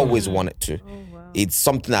 I've always wanted to. It's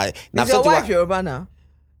something Is your wife Yoruba now?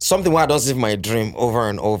 something where I don't see my dream over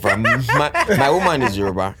and over. My woman is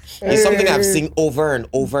Yoruba. It's something I've seen over and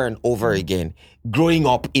over and over again, growing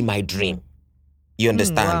up in my dream. You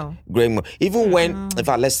understand? Wow. Growing up. Even when, in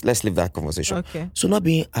fact, let's leave that conversation. Okay. So not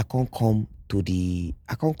being, I can't come the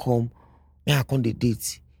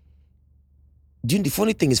date. The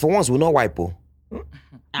funny thing is, for once, we're not wipe.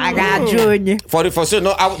 I got Junior.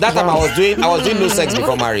 That time I was doing no sex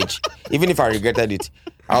before marriage, even if I regretted it.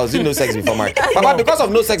 I was doing no sex before marriage. But because of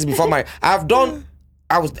no sex before marriage, I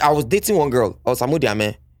was dating one girl,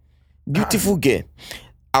 Osamudiame. Beautiful girl.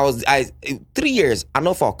 I 3 years, I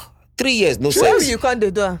no fuck. 3 years, no sex. Maybe you can't do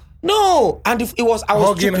that. No, and if it was, I was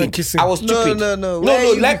Hugging and stupid. kissing. I was stupid. No. Let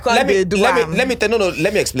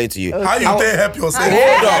me explain to you. How you dare help yourself? Hold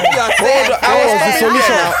on. That was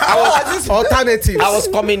the solution. Alternative. I was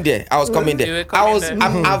coming there. You were coming there.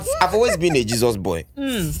 I've always been a Jesus boy from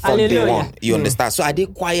day hallelujah. one. You understand? So I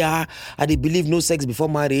did choir. I did believe no sex before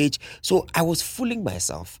marriage. So I was fooling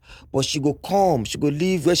myself. But she go come. She go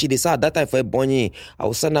leave where she decide that time for a bunny. I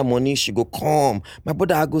will send her money. She go come. My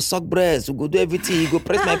brother, I go suck breast. We go do everything. He go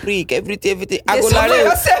press my prick. Everything. I go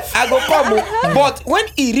I go come. But when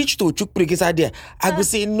he reached to Chuk prick inside there, I go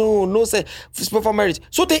say no sex before marriage.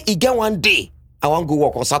 So then he get one day. I want to go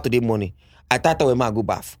work on Saturday morning. I thought when I go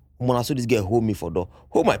bath. Mona so this girl hold me for door.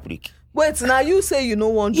 Hold my prick. Wait, now you say you no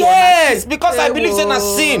want to. Yes, because I believe in a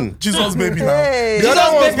sin. Jesus baby now. Hey. Jesus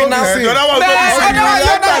baby now. The other one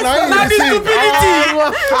Now the stupidity.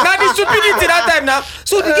 Now the stupidity that time now.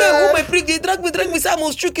 So the girl hold my prick. They drag me. Say I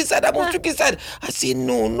must choke inside. I say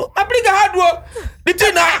no. My prick hard work. The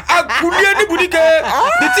thing I couldn't anybody.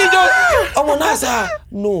 The thing just. I want to say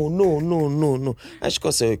no. And she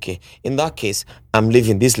could say okay. In that case, I'm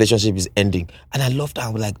leaving. This relationship is ending. And I loved her. I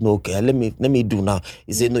was like, no, okay, let me do now.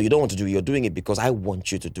 He said, no, you don't want to do it. You're doing it because I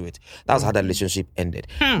want you to do it. That's how that relationship ended.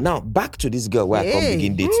 Now, back to this girl where I come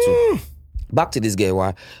begin dates too. Back to this girl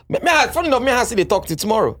where funny enough, me and her see they talk till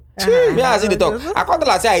tomorrow. Me and her see they talk. I can't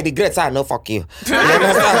tell her say I regret say I no fuck you. You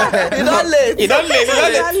understand? You don't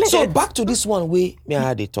late. So back to this one way me and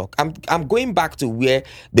her they talk. I'm going back to where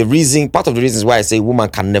part of the reasons why I say woman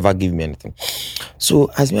can never give me anything. So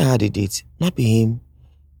as me and her they date, not be him.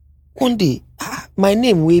 One day, my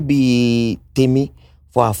name will be Temi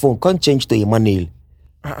for her phone. Can't change to Emmanuel.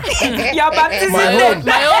 Your baptism My name. own.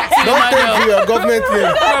 My own Don't take your government name.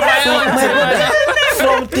 My brother,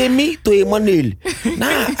 from Temi to Emmanuel. Now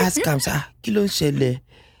I ask him, sir, Kilo Shele,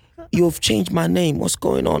 you've changed my name. What's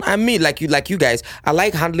going on? I mean, like you guys, I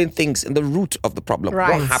like handling things in the root of the problem.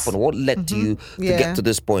 Right. What happened? What led to you to get to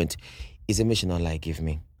this point? Is a mission not like give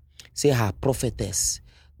me? Say her prophetess.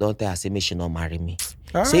 Don't tell her say mission not marry me.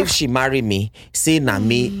 Say if she marry me, say na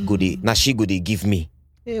me goody, na she goody give me.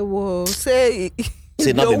 Hey, whoa. Say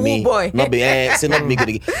not be me. boy. Not be say not me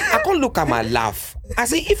goody. I can't look at my laugh. I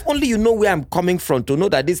say if only you know where I'm coming from to know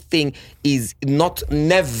that this thing is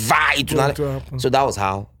never it will not happen. So that was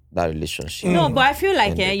how that relationship. No, but I feel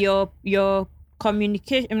like your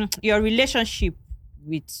communication, your relationship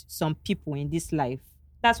with some people in this life.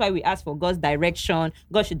 That's why we ask for God's direction.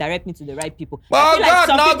 God should direct me to the right people. Well, God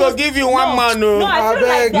not go give you one man. No, I feel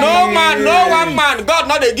like no one man. God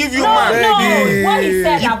not they give you man. No, what he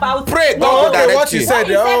said about Pray God will direct what you you. said. What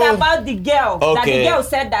he said about the girl, that the Okay. girl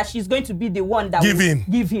said that she's going to be the one that Give will him.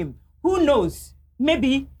 give him. Who knows?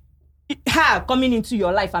 Maybe her coming into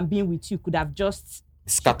your life and being with you could have just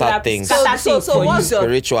Scatter things. So what's your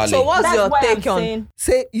Spiritually. So what's That's your why I'm take on saying-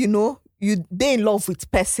 say you they in love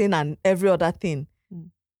with person and every other thing.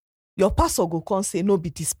 Your pastor go come say no be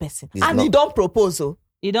this person. It's and not. he don't propose. Oh.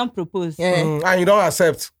 you don't propose. Yeah. And you don't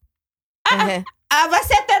accept. Uh-huh. I've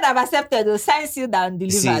accepted. The sign sealed and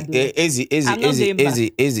delivered. See, I'm not going back.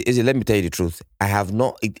 easy. Let me tell you the truth. I have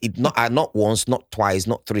not, not once, not twice,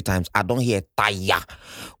 not 3 times. I don't hear tire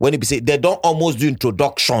when it be say they don't almost do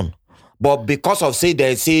introduction, but because of say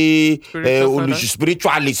they say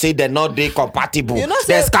spiritually say they're not they compatible. You know,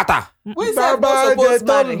 they say- scatter. We say not supposed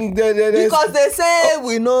marry because they say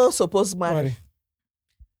we no supposed marry.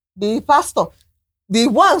 The pastor, the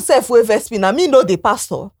one self wey vex me. Na me know the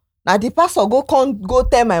pastor. Now the pastor go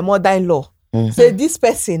tell my mother-in-law. Say this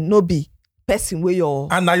person no be person wey your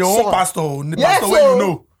And now your son. own pastor, the Yes, pastor where you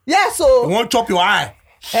know. Yes, so You won't chop your eye.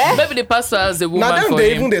 Maybe the pastor has a woman Now them for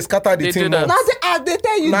they him. even they scatter the They thing. do that. now they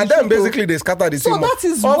tell you. Now the them truth, oh. basically they scatter the So thing. that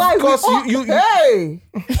is Of why course you hey.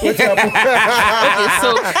 Okay,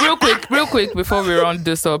 so real quick before we round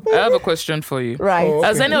this up, I have a question for you. Right. Oh,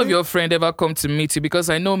 Has any of your friend ever come to meet you? Because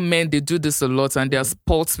I know men, they do this a lot and they're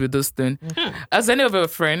sports with this thing. Has any of your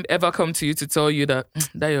friend ever come to you to tell you that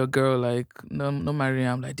your girl, like, no marry,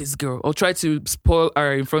 I'm like this girl, or try to spoil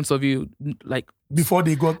her in front of you, like Before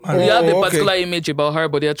they got you married. have a okay. particular image about her,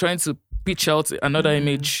 but they're trying to pitch out another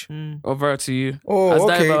image of her to you. Oh, Has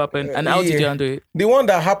that okay. ever happened? And how did you handle it? The one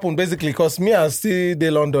that happened basically because me I still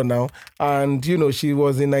in London now, and she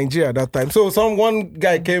was in Nigeria at that time. So one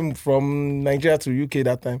guy came from Nigeria to UK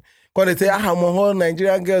that time. Because they say, I'm all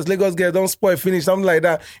Nigerian girls, Lagos girls, don't spoil, finish, something like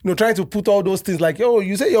that. Trying to put all those things like,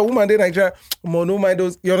 you say your woman, they Nigeria, no mind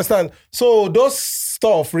those, you understand? So those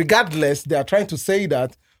stuff, regardless, they are trying to say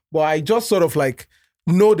that, but I just sort of like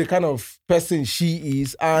know the kind of person she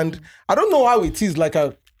is. And I don't know how it is, like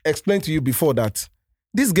I explained to you before, that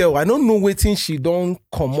this girl, I don't know waiting she don't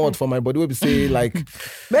come out for my body. Where we say like,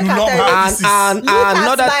 Make I love tell her. you, and look at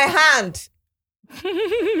another my hand.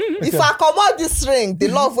 If I come out this ring, the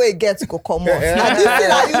love way it gets go come out. Now this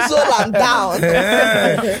thing I use hold am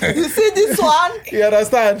down. You see this one? you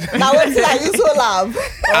understand? Now wait till I use hold am.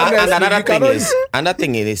 and Honestly, another you thing cannot- is another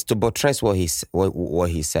thing is to buttress what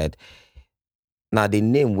he said. Now the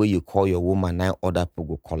name where you call your woman, now other people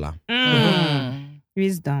go call her.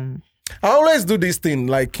 Wisdom. I always do this thing,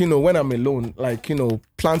 like, when I'm alone, like,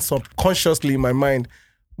 plan subconsciously in my mind,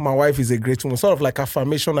 my wife is a great woman, sort of like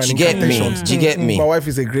affirmation and Do you get me? incantations. Do you get me? My wife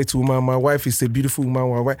is a great woman. My wife is a beautiful woman.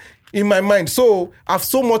 My wife, in my mind. So I've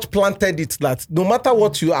so much planted it that no matter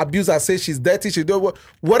what you abuse her, say she's dirty, she do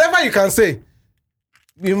whatever you can say.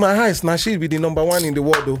 In my eyes, now she'll be the number one in the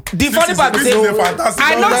world, though. The funny part this is, is a fantastic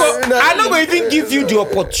I'm one. not going to even give you the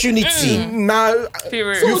opportunity. Now,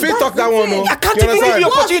 Period. you feel talk that one, no? I can't You even give you understand? the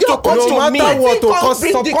opportunity to come No to me. matter what, Wetin cause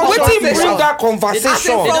bring the subconscious. Wetin bring conversation? that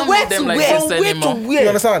conversation? They don't where make them to like where? this From where anymore. to You where?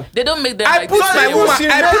 understand? They don't make them I like put this my anymore. woman. She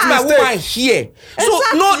I made put my mistake. woman here. So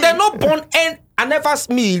Exactly. no, they're not born. And I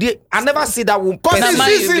never see that woman. Because Mama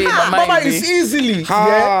it's you easy, be, mama Mama, you it's be. easily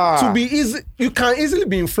to be easy. You can easily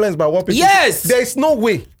be influenced by what people. Yes. There is no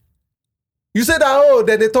way. You say that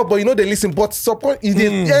then they talk, but they listen. But suppose it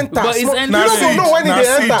enter. But it's you entering. don't go know when Now they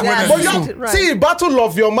see it enter. when they But listen. you Right. see, battle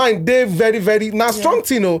of your mind, they very, very now strong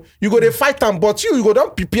thing. You go they fight them, but you go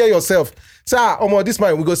don't prepare yourself. Say, this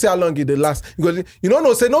man, we go see how long it last. You go,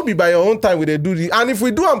 no, say no be by your own time we they do the. And if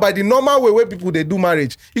we do them by the normal way where people they do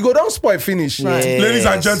marriage, you go don't spoil finish. Ladies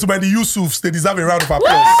and gentlemen, the Yusufs, they deserve a round of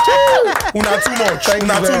applause. Una too much. Thank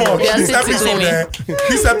Una you too very much. much. Yeah, This sit with episode, me.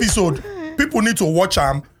 this episode, people need to watch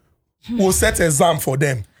them. We'll set exam for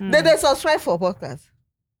them. They subscribe for podcast.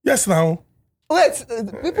 Yes, now. Wait,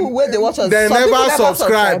 people where they watch us. They some people never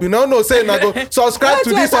subscribe. Say now go subscribe to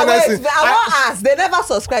this honestly. I won't ask. They never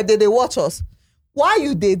subscribe. They watch us. Why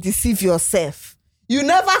you they deceive yourself? You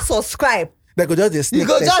never subscribe. They go just the You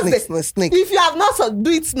go just snake. If you have not,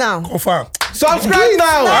 do it now. Confirm. Subscribe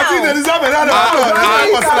now. I think they deserve a round of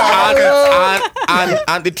applause.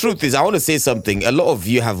 And the truth is, I want to say something. A lot of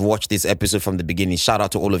you have watched this episode from the beginning. Shout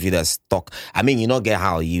out to all of you that's stuck. I mean, you don't get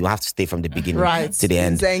how you have to stay from the beginning Right. to the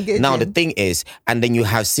end. It's engaging. Now, the thing is, and then you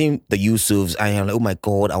have seen the Yusufs, and you're like, oh my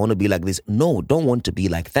God, I want to be like this. No, don't want to be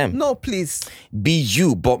like them. No, please. Be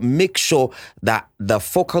you, but make sure that the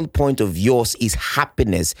focal point of yours is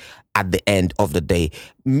happiness at the end of the day.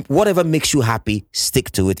 Whatever makes you happy, stick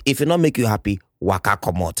to it. If it not make you happy, waka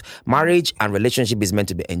komot. Marriage and relationship is meant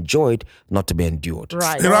to be enjoyed, not to be endured.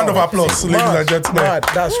 Right. A round of applause, ladies and gentlemen. Mad,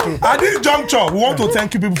 that's true. At this juncture, we want to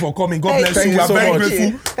thank you people for coming. God bless Thank you. you We are so very much. grateful.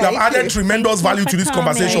 You Thank have added you. tremendous value to this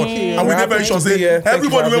conversation. And we We're get very happy sure to be say here. Thank you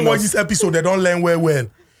everybody for when watch having this episode, they don't learn well.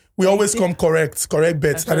 We always come correct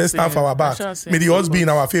bets. And then stand for our back. May the odds be in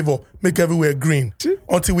our favor. Make everywhere green.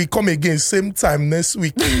 Until we come again, same time next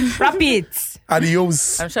week. Wrap it.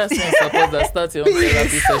 Adios. I'm sure seeing support that start your own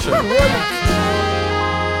therapy session.